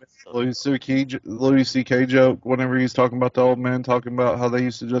it might be Louis C.K. joke whenever he's talking about the old man talking about how they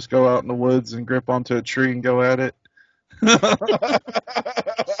used to just go out in the woods and grip onto a tree and go at it. This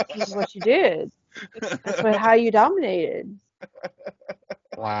is what you did. That's how you dominated.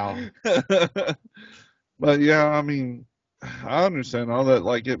 Wow. But yeah, I mean, I understand all that.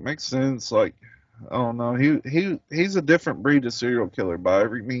 Like, it makes sense. Like, I don't know. He's a different breed of serial killer by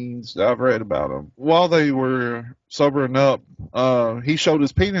every means that I've read about him. While they were sobering up, he showed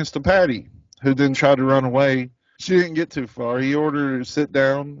his penis to Patty, who then tried to run away. She didn't get too far. He ordered her to sit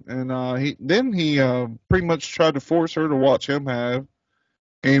down, and he pretty much tried to force her to watch him have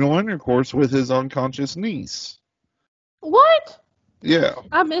anal intercourse with his unconscious niece. What? Yeah.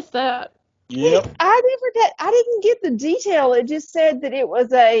 I missed that. Yep. I didn't get the detail. It just said that it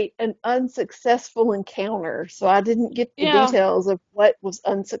was an unsuccessful encounter. So I didn't get the Yeah. details of what was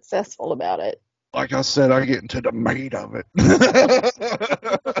unsuccessful about it. Like I said, I get into the meat of it.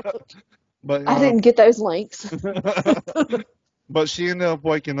 But I didn't get those links. but she ended up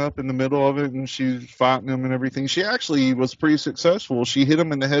waking up in the middle of it, and she's fighting him and everything. She actually was pretty successful. She hit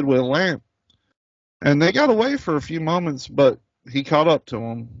him in the head with a lamp, and they got away for a few moments, but he caught up to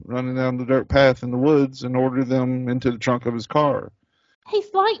them, running down the dirt path in the woods, and ordered them into the trunk of his car.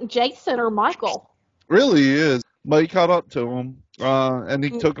 He's like Jason or Michael. Really he is. But he caught up to him, and he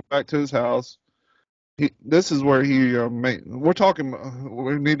took him back to his house. This is where he made. We're talking.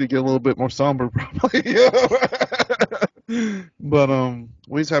 We need to get a little bit more somber, probably. But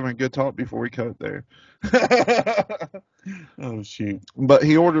we was having a good talk before we cut there. Oh shoot. But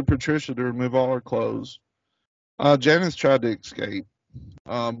he ordered Patricia to remove all her clothes. Janice tried to escape,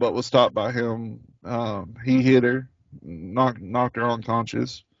 but was stopped by him. He hit her, knocked her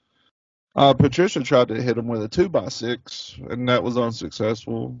unconscious. Patricia tried to hit him with a 2x6, and that was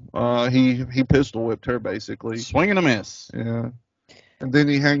unsuccessful. He pistol whipped her basically. Swing and a miss. Yeah. And then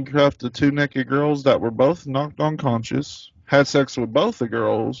he handcuffed the two naked girls that were both knocked unconscious, had sex with both the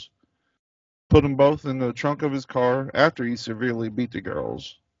girls, put them both in the trunk of his car after he severely beat the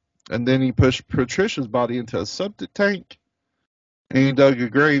girls. And then he pushed Patricia's body into a septic tank, and he dug a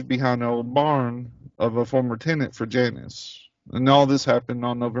grave behind the old barn of a former tenant for Janice. And all this happened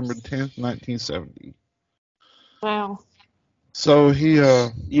on November 10th, 1970. Wow. So he,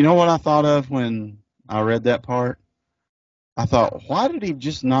 You know what I thought of when I read that part? I thought, why did he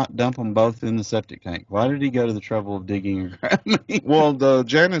just not dump them both in the septic tank? Why did he go to the trouble of digging a grave? well, the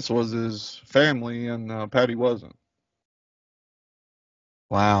Janice was his family, and Patty wasn't.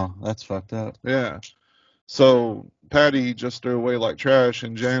 Wow, that's fucked up. Yeah. So Patty just threw away like trash,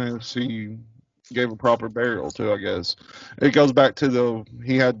 and Janice he gave a proper burial to, I guess. It goes back to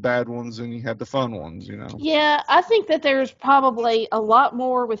he had bad ones and he had the fun ones, you know. Yeah, I think that there's probably a lot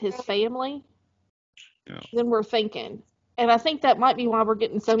more with his family than we're thinking. And I think that might be why we're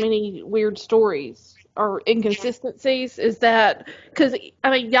getting so many weird stories or inconsistencies, is that, because,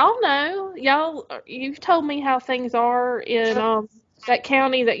 I mean, you've told me how things are in that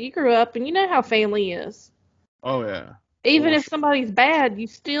county that you grew up in. You know how family is. Oh, yeah. Even if somebody's bad, you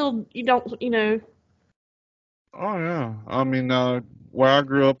don't. Oh, yeah. I mean, where I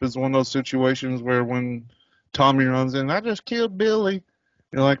grew up is one of those situations where when Tommy runs in, I just killed Billy.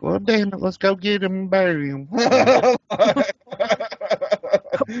 You're like, well, damn it, let's go get him and bury him.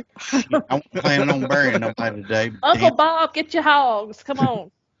 I'm planning on burying nobody today. Uncle Bob, get your hogs. Come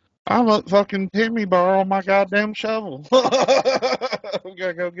on. I let fucking Timmy borrow my goddamn shovel. We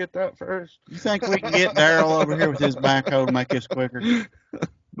gotta go get that first. You think we can get Daryl over here with his backhoe to make this quicker?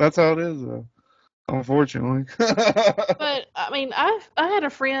 That's how it is, though. Unfortunately. But I mean, I had a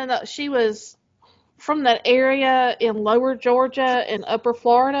friend that she was from that area in Lower Georgia and Upper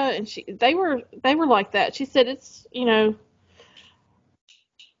Florida, and they were like that. She said it's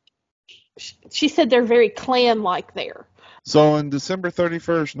she said they're very clan-like there. So on December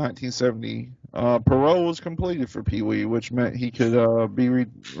 31st, 1970, parole was completed for Pee Wee, which meant he could be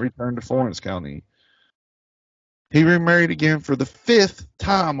returned to Florence County. He remarried again for the 5th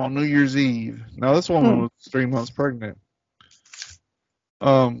time on New Year's Eve. Now, this woman was 3 months pregnant.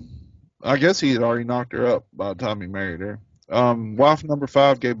 I guess he had already knocked her up by the time he married her. Wife number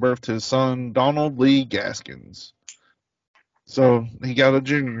 5 gave birth to his son, Donald Lee Gaskins. So he got a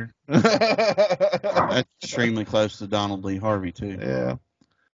junior. That's extremely close to Donald Lee Harvey, too. Yeah.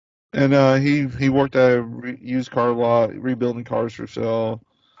 And he worked at a used car lot, rebuilding cars for sale.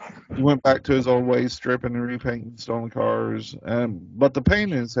 He went back to his old ways, stripping and repainting stolen cars. But the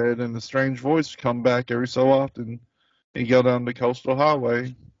pain in his head and the strange voice come back every so often. He got on the coastal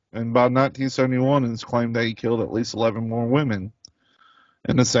highway, and by 1971, it's claimed that he killed at least 11 more women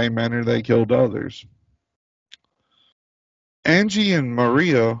in the same manner they killed others. Angie and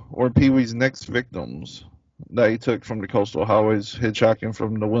Maria were Pee Wee's next victims that he took from the coastal highways, hitchhiking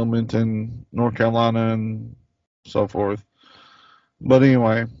from the Wilmington, North Carolina, and so forth. But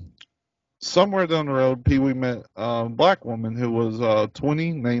anyway, somewhere down the road, Pee Wee met a black woman who was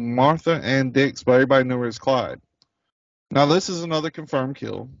 20, named Martha Ann Dix, but everybody knew her as Clyde. Now, this is another confirmed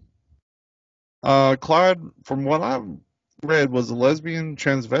kill. Clyde, from what I've read, was a lesbian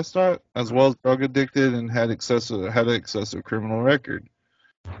transvestite as well as drug addicted and had an excessive criminal record.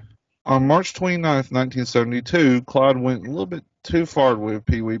 On March 29th, 1972, Clyde went a little bit too far with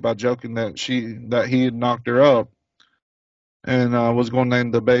Pee Wee by joking that he had knocked her up and was going to name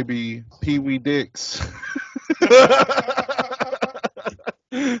the baby Pee Wee Dix.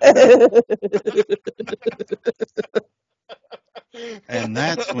 And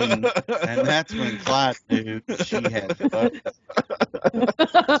that's when Clyde knew she had fucked.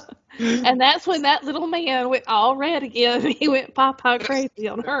 And that's when that little man went all red again. He went pie crazy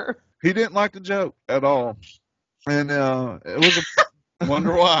on her. He didn't like the joke at all, and it was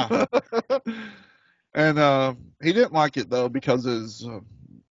Wonder why. and he didn't like it though because it's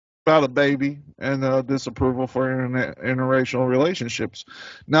about a baby and disapproval for interracial relationships.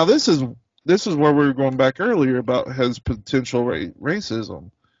 Now this is where we were going back earlier about his potential racism.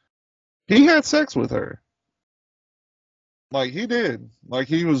 He had sex with her. Like he did. Like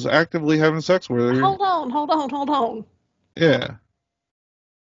he was actively having sex with her. Hold on. Yeah.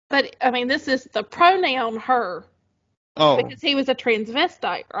 But I mean, this is the pronoun her Oh, because he was a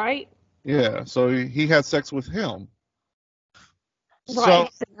transvestite, right? yeah. So he had sex with him. Right.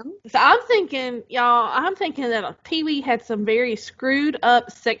 So So I'm thinking, y'all, that Pee Wee had some very screwed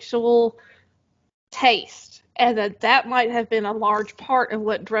up sexual taste, and that might have been a large part of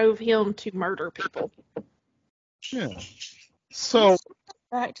what drove him to murder people. yeah. So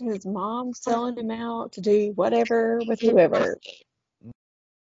Back to his mom selling him out to do whatever with whoever.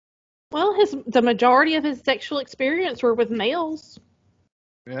 Well, the majority of his sexual experience were with males.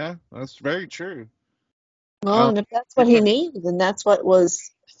 yeah, that's very true. Well, and if that's what he needed, then that's what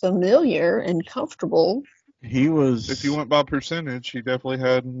was familiar and comfortable. He was. If you went by percentage, he definitely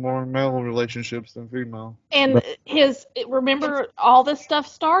had more male relationships than female. And remember, all this stuff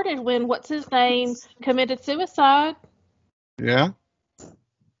started when what's his name committed suicide. Yeah.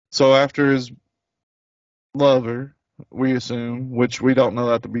 So after his lover, we assume, which we don't know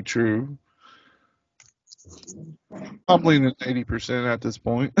that to be true. I'm leaning 80% at this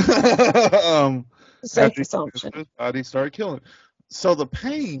point. Safe After assumption. he started killing. So the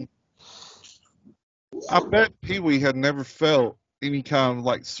pain, I bet Pee Wee had never felt any kind of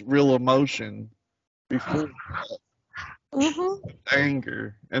like real emotion before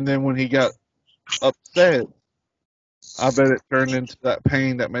anger, and then when he got upset, I bet it turned into that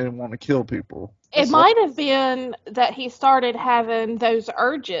pain that made him want to kill people. It might have been that he started having those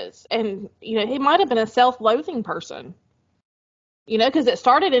urges, and he might have been a self-loathing person. Because it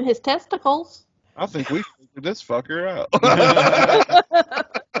started in his testicles. I think we figured this fucker out.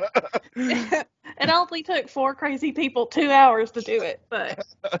 It only took 4 crazy people 2 hours to do it, but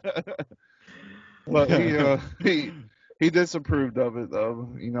he disapproved of it though,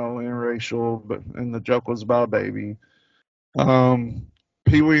 interracial, and the joke was about a baby.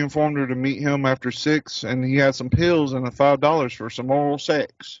 Pee Wee informed her to meet him after 6, and he had some pills and $5 for some oral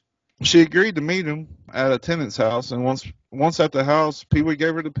sex. She agreed to meet him at a tenant's house, and once at the house, Pee Wee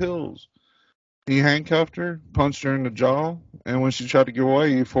gave her the pills. He handcuffed her, punched her in the jaw, and when she tried to get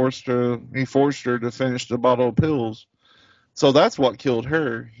away, he forced her to finish the bottle of pills. So that's what killed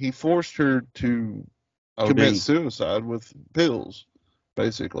her. He forced her to commit suicide with pills,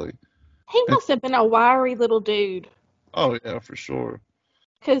 basically. He must have been a wiry little dude. Oh yeah, for sure.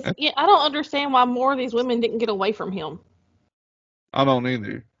 Because I don't understand why more of these women didn't get away from him. I don't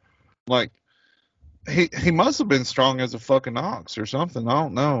either. Like, he must have been strong as a fucking ox or something. I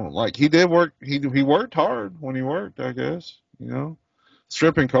don't know. Like, he did work. He worked hard when he worked, I guess.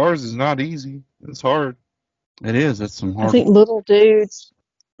 Stripping cars is not easy. It's hard. It is. It's some hard. I think little dudes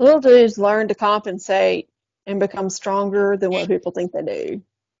learn to compensate and become stronger than what people think they do.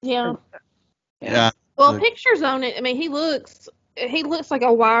 Yeah. Yeah. Well, pictures on it. I mean, he looks like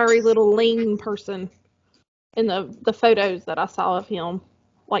a wiry little lean person in the photos that I saw of him,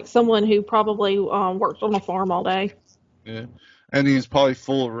 like someone who probably worked on a farm all day. Yeah, and he's probably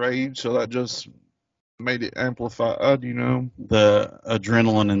full of rage, so that just made it amplified. The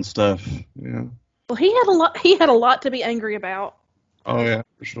adrenaline and stuff. Yeah. Well, he had a lot to be angry about. Oh yeah,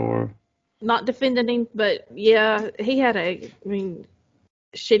 for sure. Not defending him, but yeah, he had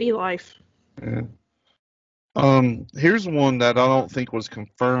shitty life. Yeah. Here's one that I don't think was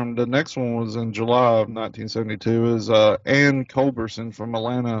confirmed. The next one was in July of 1972. Is Ann Culberson from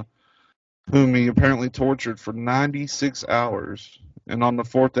Atlanta, whom he apparently tortured for 96 hours, and on the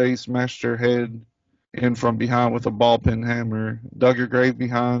 4th day he smashed her head in from behind with a ball peen hammer, dug her grave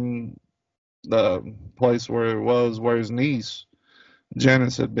behind the place where his niece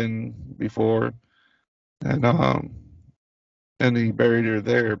Janice had been before, and he buried her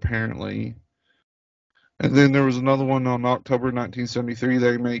there apparently. And then there was another one on October 1973.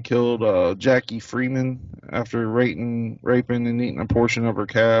 They may killed Jackie Freeman after raping and eating a portion of her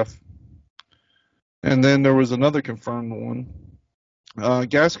calf. And then there was another confirmed one.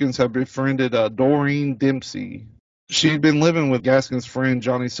 Gaskins had befriended Doreen Dempsey. She'd been living with Gaskins' friend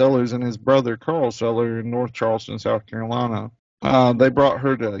Johnny Sellers and his brother Carl Sellers in North Charleston, South Carolina. They brought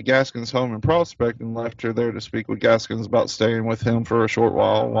her to Gaskins' home in Prospect and left her there to speak with Gaskins about staying with him for a short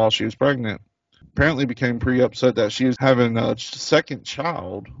while she was pregnant. Apparently became pretty upset that she was having a second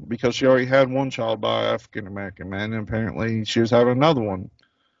child because she already had one child by an African American man, and apparently she was having another one.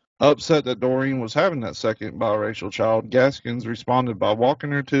 Upset that Doreen was having that second biracial child, Gaskins responded by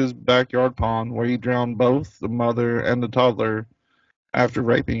walking her to his backyard pond where he drowned both the mother and the toddler after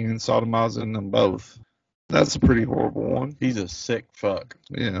raping and sodomizing them both. That's a pretty horrible one. He's a sick fuck.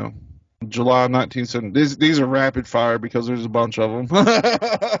 Yeah. July 1970. These are rapid fire because there's a bunch of them.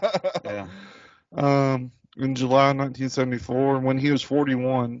 Yeah. In July 1974, when he was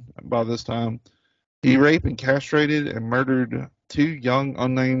 41 by this time, he raped and castrated and murdered 2 young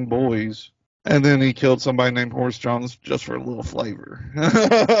unnamed boys. And then he killed somebody named Horace Jones just for a little flavor.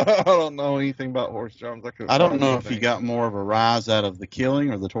 I don't know anything about Horace Jones. I don't know if he got more of a rise out of the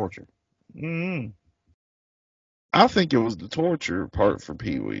killing or the torture. I think it was the torture part for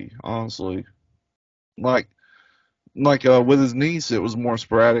Pee Wee, honestly. Like with his niece, it was more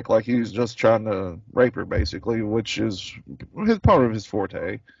sporadic. Like he was just trying to rape her, basically, which is part of his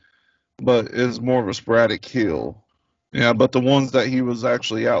forte. But it's more of a sporadic kill. Yeah, but the ones that he was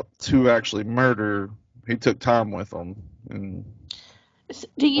actually out to actually murder, he took time with them. And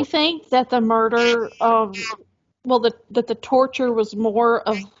Do you think that the murder, that the torture was more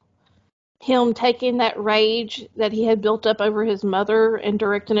of him taking that rage that he had built up over his mother and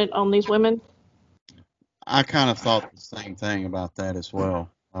directing it on these women? I kind of thought the same thing about that as well.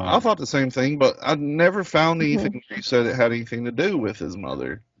 I thought the same thing, but I never found anything where he said it had anything to do with his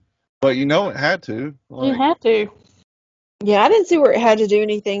mother. But it had to. It had to. Yeah, I didn't see where it had to do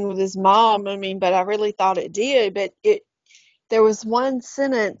anything with his mom. I mean, but I really thought it did. But there was one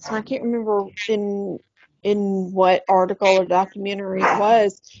sentence, and I can't remember in what article or documentary it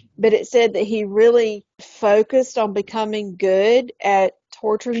was, but it said that he really focused on becoming good at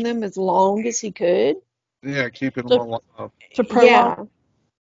torturing them as long as he could. Yeah, keeping them alive. To prolong.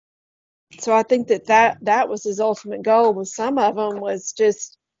 Yeah. So I think that was his ultimate goal. With some of them was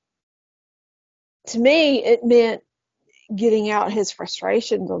just, to me, it meant getting out his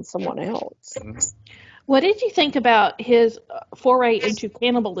frustrations on someone else. What did you think about his foray into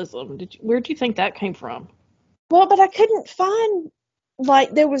cannibalism? Where do you think that came from? Well, but I couldn't find,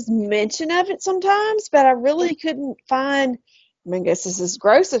 there was mention of it sometimes, but I really couldn't find, I mean, I guess this is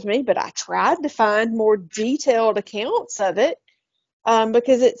gross of me, but I tried to find more detailed accounts of it,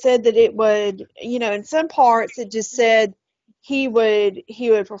 because it said that it would, in some parts it just said he would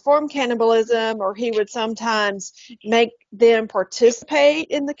perform cannibalism, or he would sometimes make them participate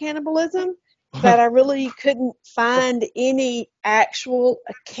in the cannibalism, but I really couldn't find any actual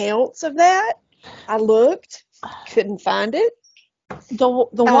accounts of that. I looked, couldn't find it. The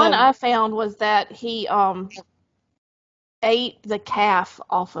one I found was that he ate the calf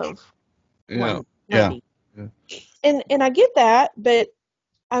off of one lady. And I get that, but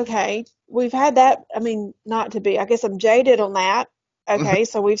okay, we've had that. I mean, not to be, I guess I'm jaded on that. Okay,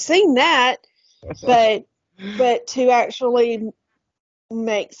 so we've seen that, but to actually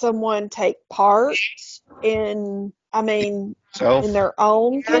make someone take part in their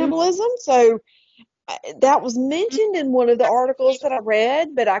own cannibalism. So that was mentioned in one of the articles that I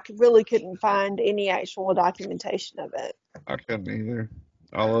read, but I really couldn't find any actual documentation of it. I couldn't either.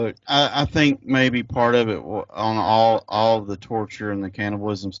 I think maybe part of it on all of the torture and the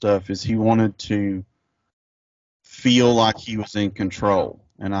cannibalism stuff is he wanted to feel like he was in control,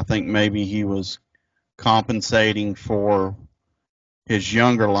 and I think maybe he was compensating for his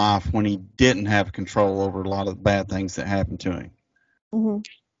younger life when he didn't have control over a lot of the bad things that happened to him. Mm-hmm.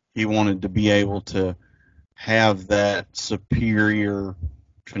 He wanted to be able to have that superior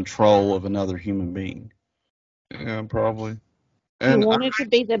control of another human being. Yeah, probably. He wanted to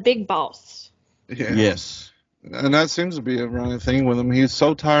be the big boss. Yeah. Yes. And that seems to be a running thing with him. He's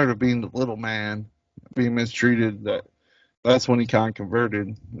so tired of being the little man, being mistreated, that's when he kind of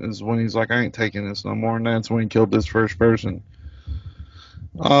converted, is when he's like, I ain't taking this no more. And that's when he killed this first person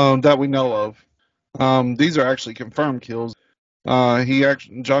that we know of. These are actually confirmed kills.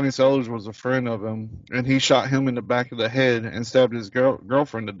 Johnny Sellers was a friend of him, and he shot him in the back of the head and stabbed his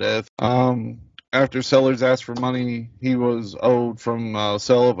girlfriend to death. After Sellers asked for money he was owed from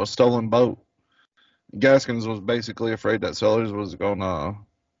sale of a stolen boat, Gaskins was basically afraid that Sellers was going to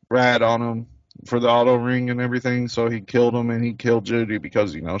rat on him for the auto ring and everything. So he killed him, and he killed Judy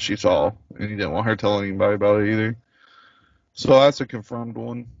because she saw, and he didn't want her telling anybody about it either. So that's a confirmed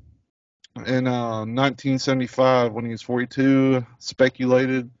one. In 1975, when he was 42,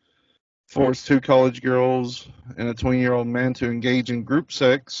 speculated forced 2 college girls and a 20-year-old man to engage in group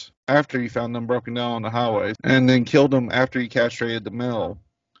sex after he found them broken down on the highway, and then killed them after he castrated the male.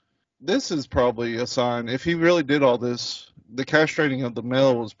 This is probably a sign, if he really did all this, the castrating of the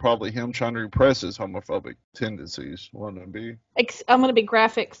male was probably him trying to repress his homophobic tendencies, wouldn't it be? I'm going to be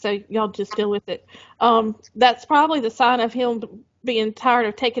graphic, so y'all just deal with it. That's probably the sign of him being tired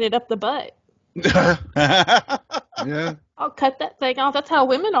of taking it up the butt. Yeah. I'll cut that thing off. That's how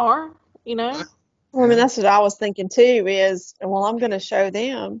women are, Well, I mean, that's what I was thinking too, is, well, I'm going to show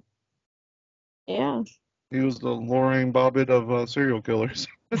them. Yeah. He was the Lorraine Bobbitt of serial killers.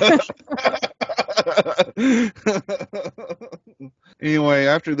 Anyway,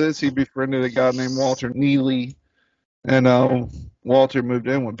 after this, he befriended a guy named Walter Neely, and Walter moved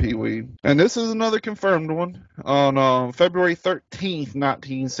in with Pee Wee. And this is another confirmed one. On February 13th,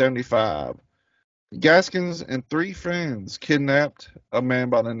 1975, Gaskins and 3 friends kidnapped a man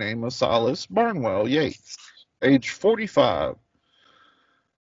by the name of Silas Barnwell Yates, age 45.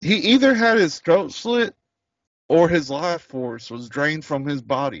 He either had his throat slit or his life force was drained from his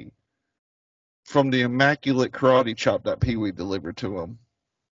body from the immaculate karate chop that Pee Wee delivered to him.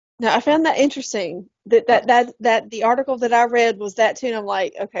 Now, I found that interesting. That the article that I read was that too, and I'm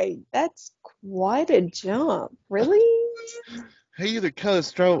like, okay, that's quite a jump. Really? He either cut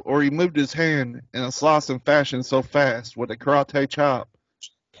his throat or he moved his hand in a slicing fashion so fast with a karate chop,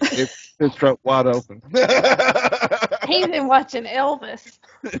 it his throat wide open. He's been watching Elvis.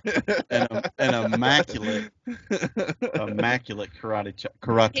 An immaculate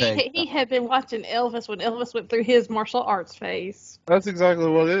karate. He had been watching Elvis when Elvis went through his martial arts phase. That's exactly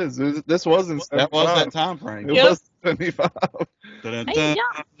what it is. This wasn't 75. That was that time frame. It Yep. was 75. Hey,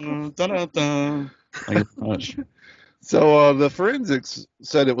 Thank you so much. So the forensics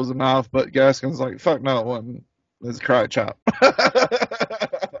said it was a knife, but Gaskin's like, fuck no, it wasn't. It's a karate chop.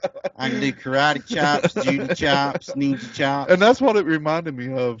 I can do karate chops, Judy chops, ninja chops. And that's what it reminded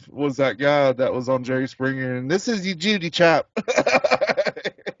me of, was that guy that was on Jerry Springer, and this is your Judy chop.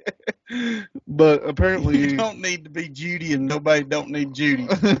 But apparently You don't need to be Judy, and nobody don't need Judy.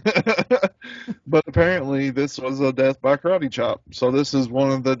 But apparently this was a death by karate chop. So this is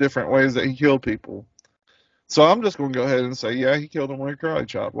one of the different ways that he killed people. So I'm just going to go ahead and say, yeah, he killed him with a karate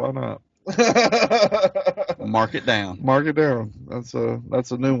chop. Why not? Mark it down. Mark it down. That's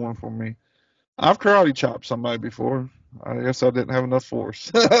a new one for me. I've karate chopped somebody before. I guess I didn't have enough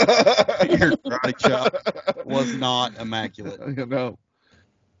force. Your karate chop was not immaculate.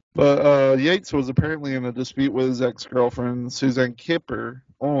 But Yates was apparently in a dispute with his ex-girlfriend, Suzanne Kipper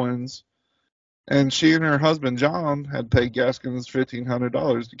Owens, and she and her husband, John, had paid Gaskins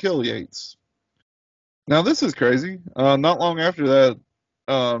 $1,500 to kill Yates. Now, this is crazy. Not long after that,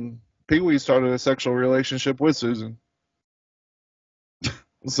 Pee Wee started a sexual relationship with Susan.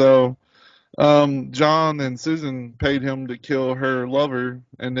 So, John and Susan paid him to kill her lover,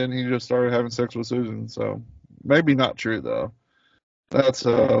 and then he just started having sex with Susan. So, maybe not true, though. That's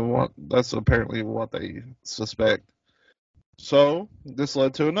apparently what they suspect. So, this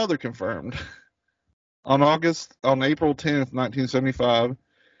led to another confirmed. On April 10th, 1975,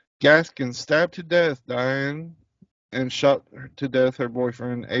 Gaskins stabbed to death Diane and shot to death her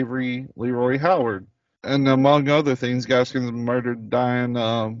boyfriend, Avery Leroy Howard. And among other things, Gaskins murdered Diane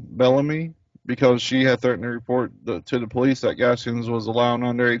Bellamy because she had threatened to report to the police that Gaskins was allowing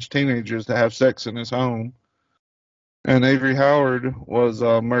underage teenagers to have sex in his home. And Avery Howard was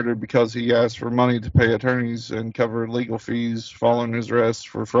murdered because he asked for money to pay attorneys and cover legal fees following his arrest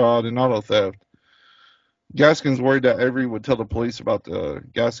for fraud and auto theft. Gaskins worried that Avery would tell the police about the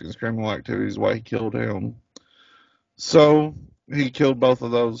Gaskins' criminal activities while he killed him. So he killed both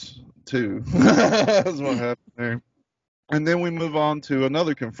of those too. That's what happened there. And then we move on to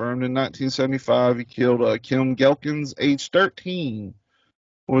another confirmed. In 1975, he killed Kim Gelkins, age 13.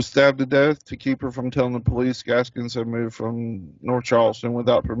 Was stabbed to death to keep her from telling the police Gaskins had moved from North Charleston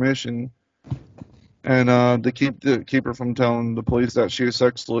without permission, and to keep her from telling the police that she was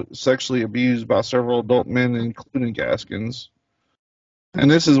sexually abused by several adult men, including Gaskins.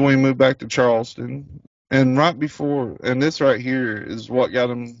 And this is when we moved back to Charleston. And right before, and this right here is what got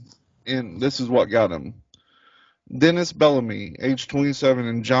him in. This is what got him. Dennis Bellamy, age 27,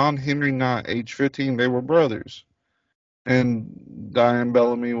 and John Henry Knight, age 15. They were brothers. And Diane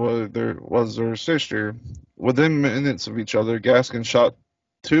Bellamy was their sister. Within minutes of each other, Gaskins shot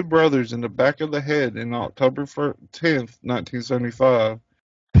 2 brothers in the back of the head on October 10th, 1975.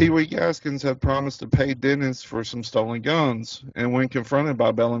 Pee Wee Gaskins had promised to pay Dennis for some stolen guns, and when confronted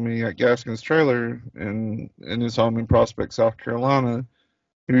by Bellamy at Gaskins' trailer in his home in Prospect, South Carolina,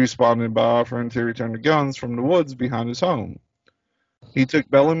 he responded by offering to return the guns from the woods behind his home. He took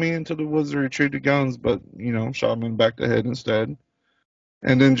Bellamy into the woods to retrieve the guns, but, shot him in the back of the head instead.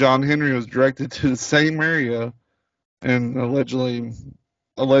 And then John Henry was directed to the same area and allegedly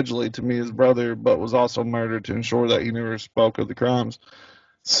to meet his brother, but was also murdered to ensure that he never spoke of the crimes.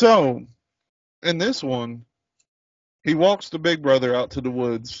 So, in this one, he walks the big brother out to the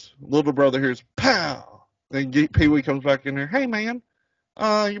woods. Little brother hears, pow! Then Pee Wee comes back in there. Hey, man,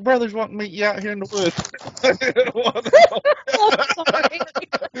 your brother's wanting to meet you out here in the woods.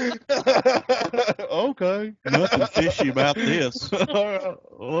 Okay. Nothing fishy about this.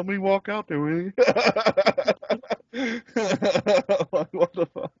 Let me walk out there with you. Like, what the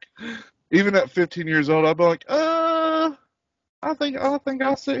fuck? Even at 15 years old, I'd be like, I think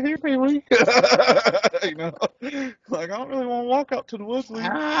I'll sit here, Pee Wee. Like, I don't really want to walk out to the woods with you.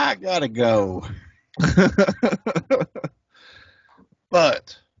 I gotta go.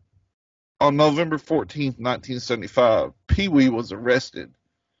 But on November 14th, 1975, Pee Wee was arrested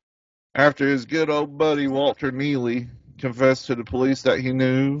after his good old buddy Walter Neely confessed to the police that he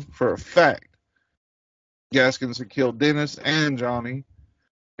knew for a fact Gaskins had killed Dennis and Johnny.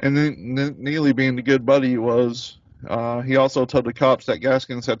 And then Neely, being the good buddy he was, he also told the cops that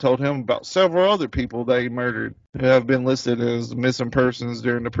Gaskins had told him about several other people that he murdered who have been listed as missing persons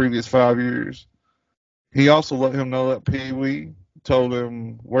during the previous 5 years. He also let him know that Pee Wee told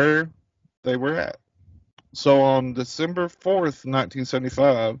him where they were at. So on December 4th,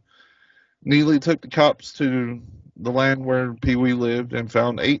 1975, Neely took the cops to the land where Pee Wee lived and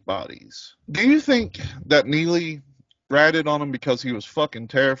found 8 bodies. Do you think that Neely ratted on him because he was fucking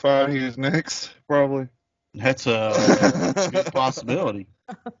terrified he was next? Probably. That's a good possibility.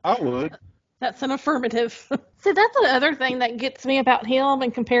 I would. That's an affirmative. See, that's another thing that gets me about him in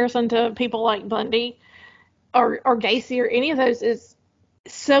comparison to people like Bundy or Gacy or any of those is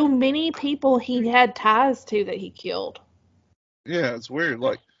so many people he had ties to that he killed. Yeah, it's weird.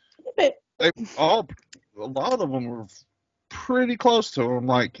 Like, But a lot of them were pretty close to him.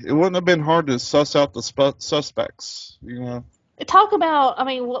 Like, it wouldn't have been hard to suss out the suspects, Talk about, I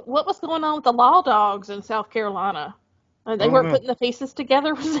mean, what was going on with the law dogs in South Carolina? They weren't putting the pieces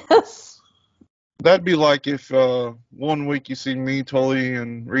together with this. That'd be like if 1 week you see me, Tully,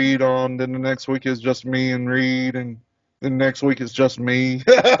 and Reed on, then the next week is just me and Reed, and then the next week is just me.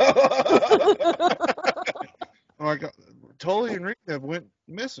 Like, Tully and Reed have went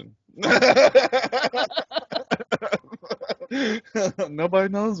missing. Nobody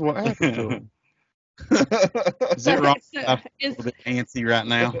knows what happened to them. Is it wrong? So, I'm a little bit antsy right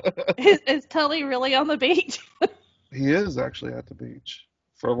now. is Tully really on the beach? He is actually at the beach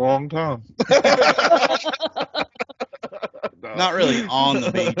for a long time. No. Not really on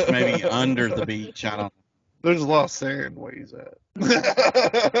the beach, maybe under the beach. I don't know. There's a lot of sand where he's at.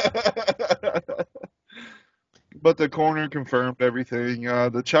 But the coroner confirmed everything.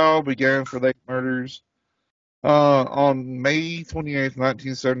 The child began for the murders on May 28th,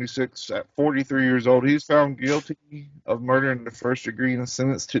 1976, at 43 years old. He was found guilty of murder in the first degree and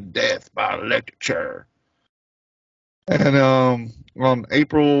sentenced to death by electric chair. And in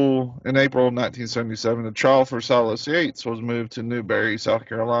April 1977, the trial for Silas Yates was moved to Newberry, South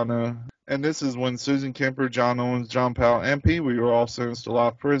Carolina. And this is when Susan Kemper, John Owens, John Powell, and Pee Wee were all sentenced to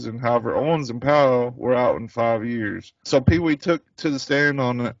life prison. However, Owens and Powell were out in 5 years. So Pee Wee took to the stand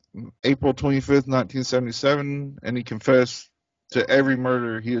on April 25th, 1977, and he confessed to every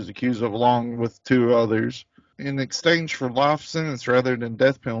murder he was accused of, along with 2 others. In exchange for life sentence rather than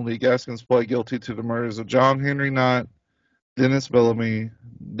death penalty, Gaskins pled guilty to the murders of John Henry Knight, Dennis Bellamy,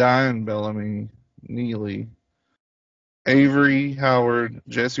 Diane Bellamy, Neely, Avery Howard,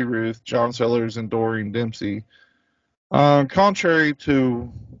 Jesse Ruth, John Sellers, and Doreen Dempsey. Contrary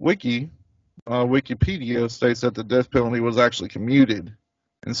to Wikipedia states that the death penalty was actually commuted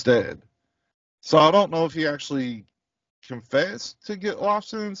instead. So I don't know if he actually confessed to get life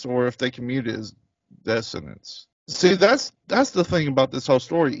sentence or if they commuted his death sentence. See, that's the thing about this whole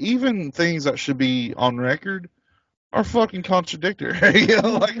story. Even things that should be on record are fucking contradictory.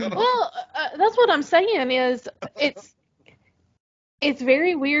 Well, that's what I'm saying is it's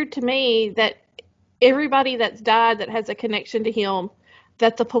very weird to me that everybody that's died that has a connection to him,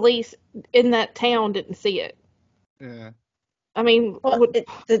 that the police in that town didn't see it. Yeah. I mean,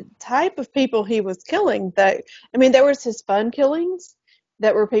 the type of people he was killing, there was his fun killings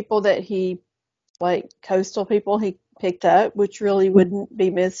that were people that he, like coastal people he picked up, which really wouldn't be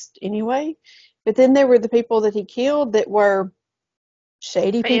missed anyway. But then there were the people that he killed that were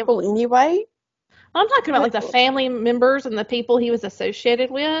shady Fam- people anyway. I'm talking about like the family members and the people he was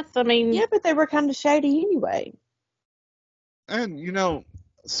associated with. I mean, Yeah, but they were kind of shady anyway. And,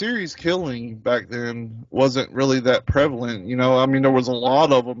 serious killing back then wasn't really that prevalent. I mean, there was a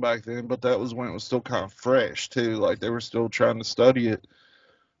lot of them back then, but that was when it was still kind of fresh, too. Like, they were still trying to study it.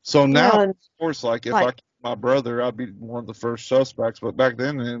 So now, Yeah, of course, like, if I killed my brother, I'd be one of the first suspects. But back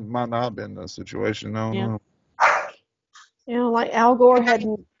then, it might not have been the situation. I don't Yeah. know. like Al Gore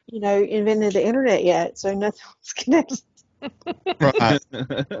hadn't, invented the internet yet, so nothing was connected. Right.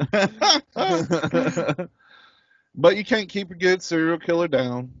 But you can't keep a good serial killer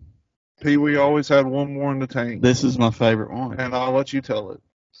down. Pee Wee always had one more in the tank, This is my favorite one. and I'll let you tell it.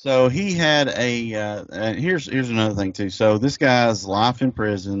 So he had and here's another thing too. So this guy's life in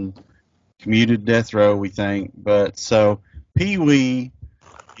prison, commuted death row, we think. But so Pee Wee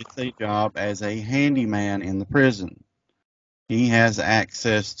gets a job as a handyman in the prison. He has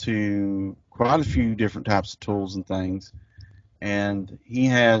access to quite a few different types of tools and things, and he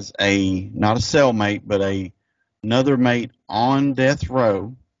has not a cellmate, but another mate on death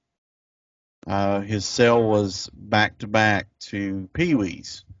row. His cell was back to back to Pee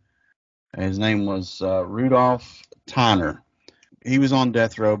Wee's. His name was Rudolph Tyner. He was on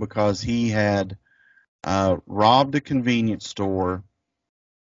death row because he had robbed a convenience store,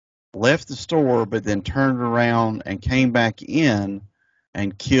 left the store, but then turned around and came back in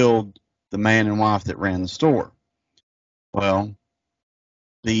and killed the man and wife that ran the store. Well,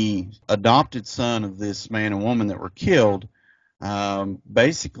 the adopted son of this man and woman that were killed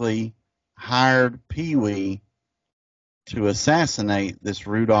basically hired Pee Wee to assassinate this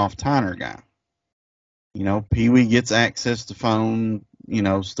Rudolph Tyner guy. Pee Wee gets access to phone,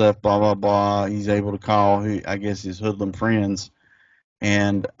 stuff, blah, blah, blah. He's able to call, I guess, his hoodlum friends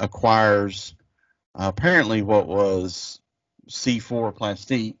and acquires apparently what was C4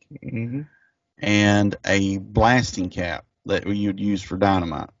 plastique and a blasting cap that you'd use for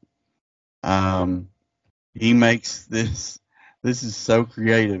dynamite. He makes this is so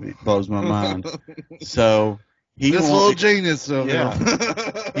creative, it blows my mind. So this little genius of him.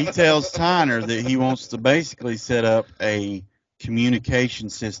 He tells Tyner that he wants to basically set up a communication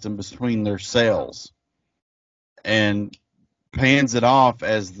system between their cells and pans it off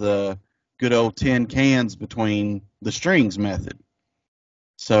as the good old tin cans between the strings method.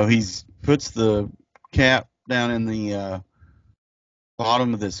 So he puts the cap down in the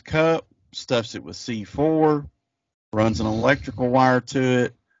bottom of this cup, stuffs it with C4, runs an electrical wire to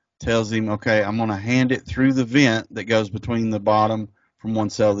it, tells him, okay, I'm going to hand it through the vent that goes between the bottom from one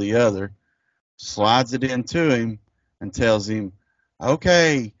cell to the other, slides it into him, and tells him,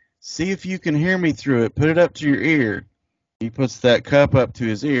 okay, see if you can hear me through it. Put it up to your ear. He puts that cup up to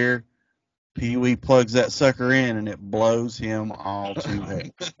his ear. Pee Wee plugs that sucker in, and it blows him all to hell.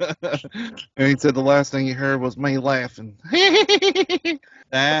 And he said the last thing he heard was me laughing.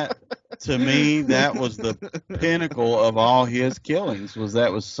 That, to me, that was the pinnacle of all his killings.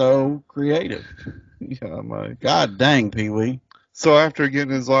 That was so creative. Yeah, my God dang, Pee Wee. So after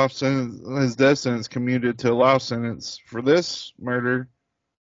getting his life sentence, his death sentence commuted to a life sentence for this murder,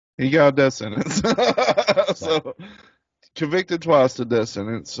 he got a death sentence. So convicted twice to death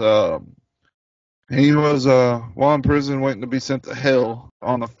sentence. He was while in prison waiting to be sent to hell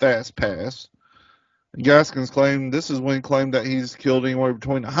on a fast pass. Gaskins claimed that he's killed anywhere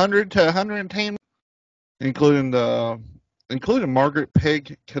between 100 to 110, including Margaret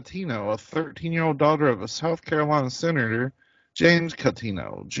Peg Catino, a 13-year-old daughter of a South Carolina senator, James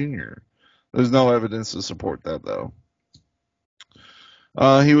Catino Jr. There's no evidence to support that, though.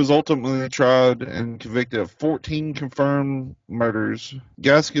 He was ultimately tried and convicted of 14 confirmed murders.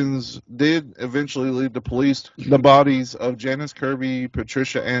 Gaskins did eventually lead the police the bodies of Janice Kirby,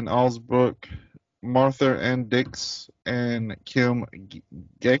 Patricia Ann Osbrook, Martha Ann Dix, and Kim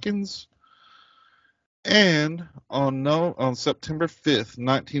Gekins. And on September 5th,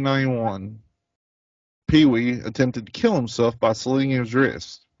 1991, Pee Wee attempted to kill himself by slitting his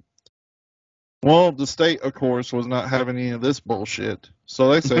wrist. Well, the state, of course, was not having any of this bullshit,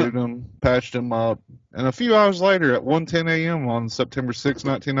 so they saved him, patched him up, and a few hours later, at 1:10 a.m. on September 6,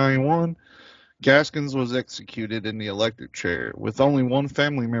 1991, Gaskins was executed in the electric chair, with only one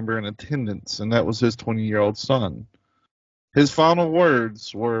family member in attendance, and that was his 20-year-old son. His final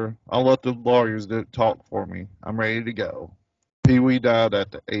words were, "I'll let the lawyers talk for me. I'm ready to go." Pee Wee died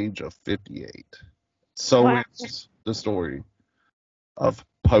at the age of 58. So Wow. is the story of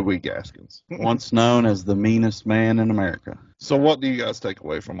Pee Wee Gaskins. Once known as the meanest man in America. So what do you guys take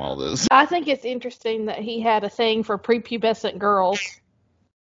away from all this? I think it's interesting that he had a thing for prepubescent girls.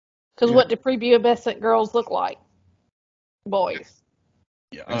 Because Yeah. what do prepubescent girls look like? Boys.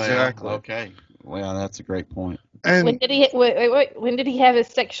 Yeah, Exactly. Okay. Well, that's a great point. And When did he when did he have his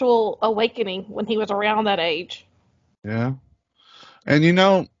sexual awakening? When he was around that age? yeah. And you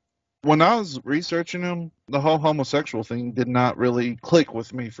know, when I was researching him, the whole homosexual thing did not really click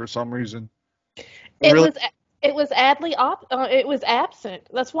with me for some reason. It Really? was it was absent.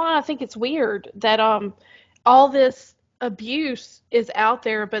 That's why I think it's weird that all this abuse is out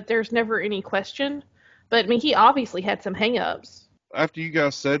there, but there's never any question. But I mean, he obviously had some hangups. After you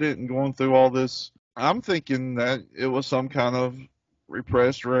guys said it and going through all this, I'm thinking that it was some kind of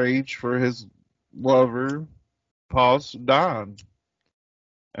repressed rage for his lover, Paul's dying.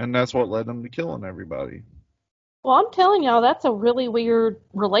 And that's what led him to killing everybody. Well, I'm telling y'all, that's a really weird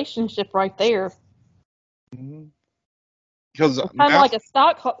relationship right there. Because It's kind of now like a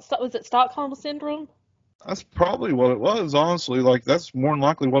Stockholm syndrome? that's probably what it was, honestly. Like, that's more than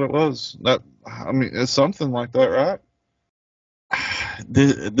likely what it was. That, I mean, it's something like that, right?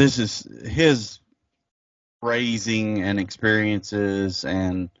 This is his raising and experiences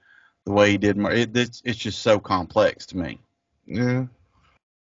and the way he did. It's just so complex to me. Yeah.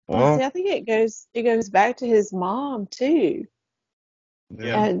 Well, see, Well, I think it goes back to his mom too.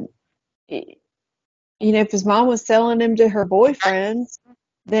 yeah. And you know, if his mom was selling him to her boyfriends,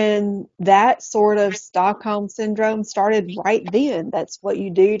 then that sort of Stockholm syndrome started right then. That's what you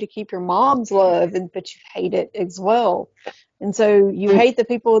do to keep your mom's love, and but you hate it as well. And so you hate the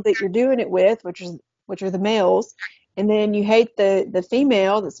people that you're doing it with, which are the males, and then you hate the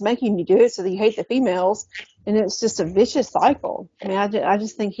female that's making you do it, so that you hate the females, and it's just a vicious cycle. I mean, I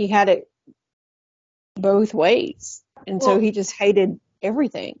just think he had it both ways, and so Well, he just hated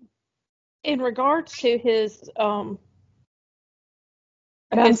everything. in regards to his I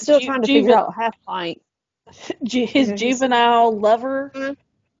But I'm guess still trying to figure out Half Pint. You his know, he's juvenile lover.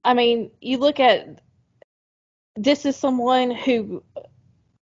 I mean, you look at this is someone who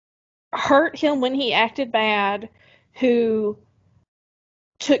hurt him when he acted bad, who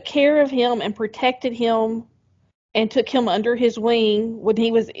took care of him and protected him and took him under his wing when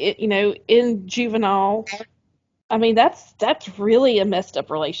he was, in juvenile. I mean, that's really a messed up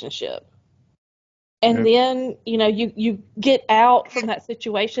relationship. Yeah. And then, you get out from that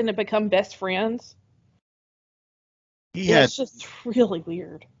situation and become best friends. He Yeah, had it's just really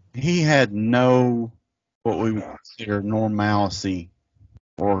weird. he had no what we would consider normalcy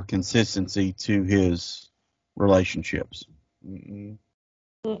or consistency to his relationships. Mm-mm.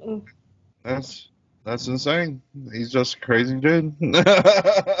 Mm-mm. That's insane. He's just a crazy dude.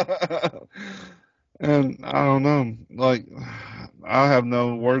 And I don't know. Like, I have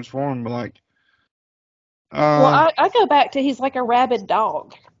no words for him, but like, Well, uh, I go back to he's like a rabid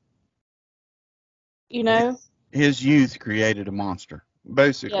dog, you know? His youth created a monster.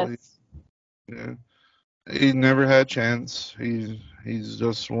 basically, Yes. yeah. He never had a chance. He's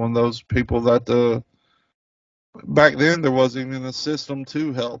just one of those people that back then there wasn't even a system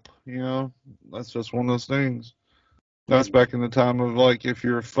to help. You know, that's just one of those things. That's back in the time of like, if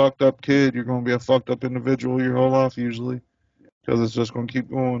you're a fucked up kid, you're going to be a fucked up individual your whole life usually, because it's just going to keep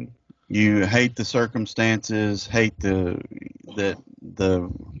going. You hate the circumstances, hate the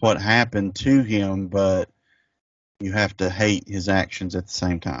what happened to him, but you have to hate his actions at the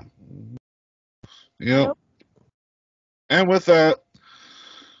same time. Yep. Yep. And with that,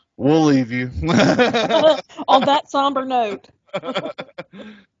 we'll leave you. On that somber note.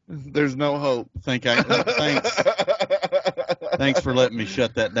 There's no hope. Thanks for letting me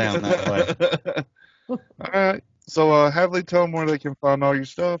shut that down that way. All right. So, Hadley, tell them where they can find all your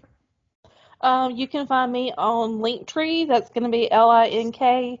stuff. You can find me on Linktree. That's going to be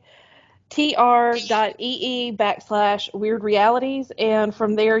linktr.ee/weird realities. And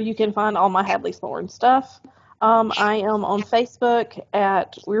from there, you can find all my Hadley Thorne stuff. I am on Facebook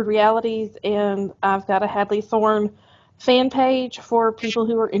at Weird Realities, and I've got a Hadley Thorne fan page for people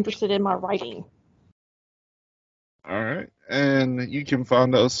who are interested in my writing. All right. And you can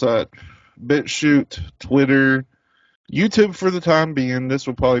find us at BitChute, Twitter, YouTube for the time being. This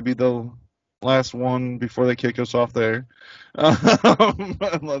will probably be the last one before they kick us off there.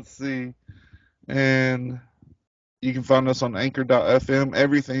 Let's see. And you can find us on anchor.fm.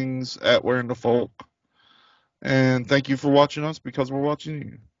 Everything's at Where in the Folk. And thank you for watching us, because we're watching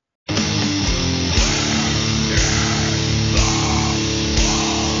you.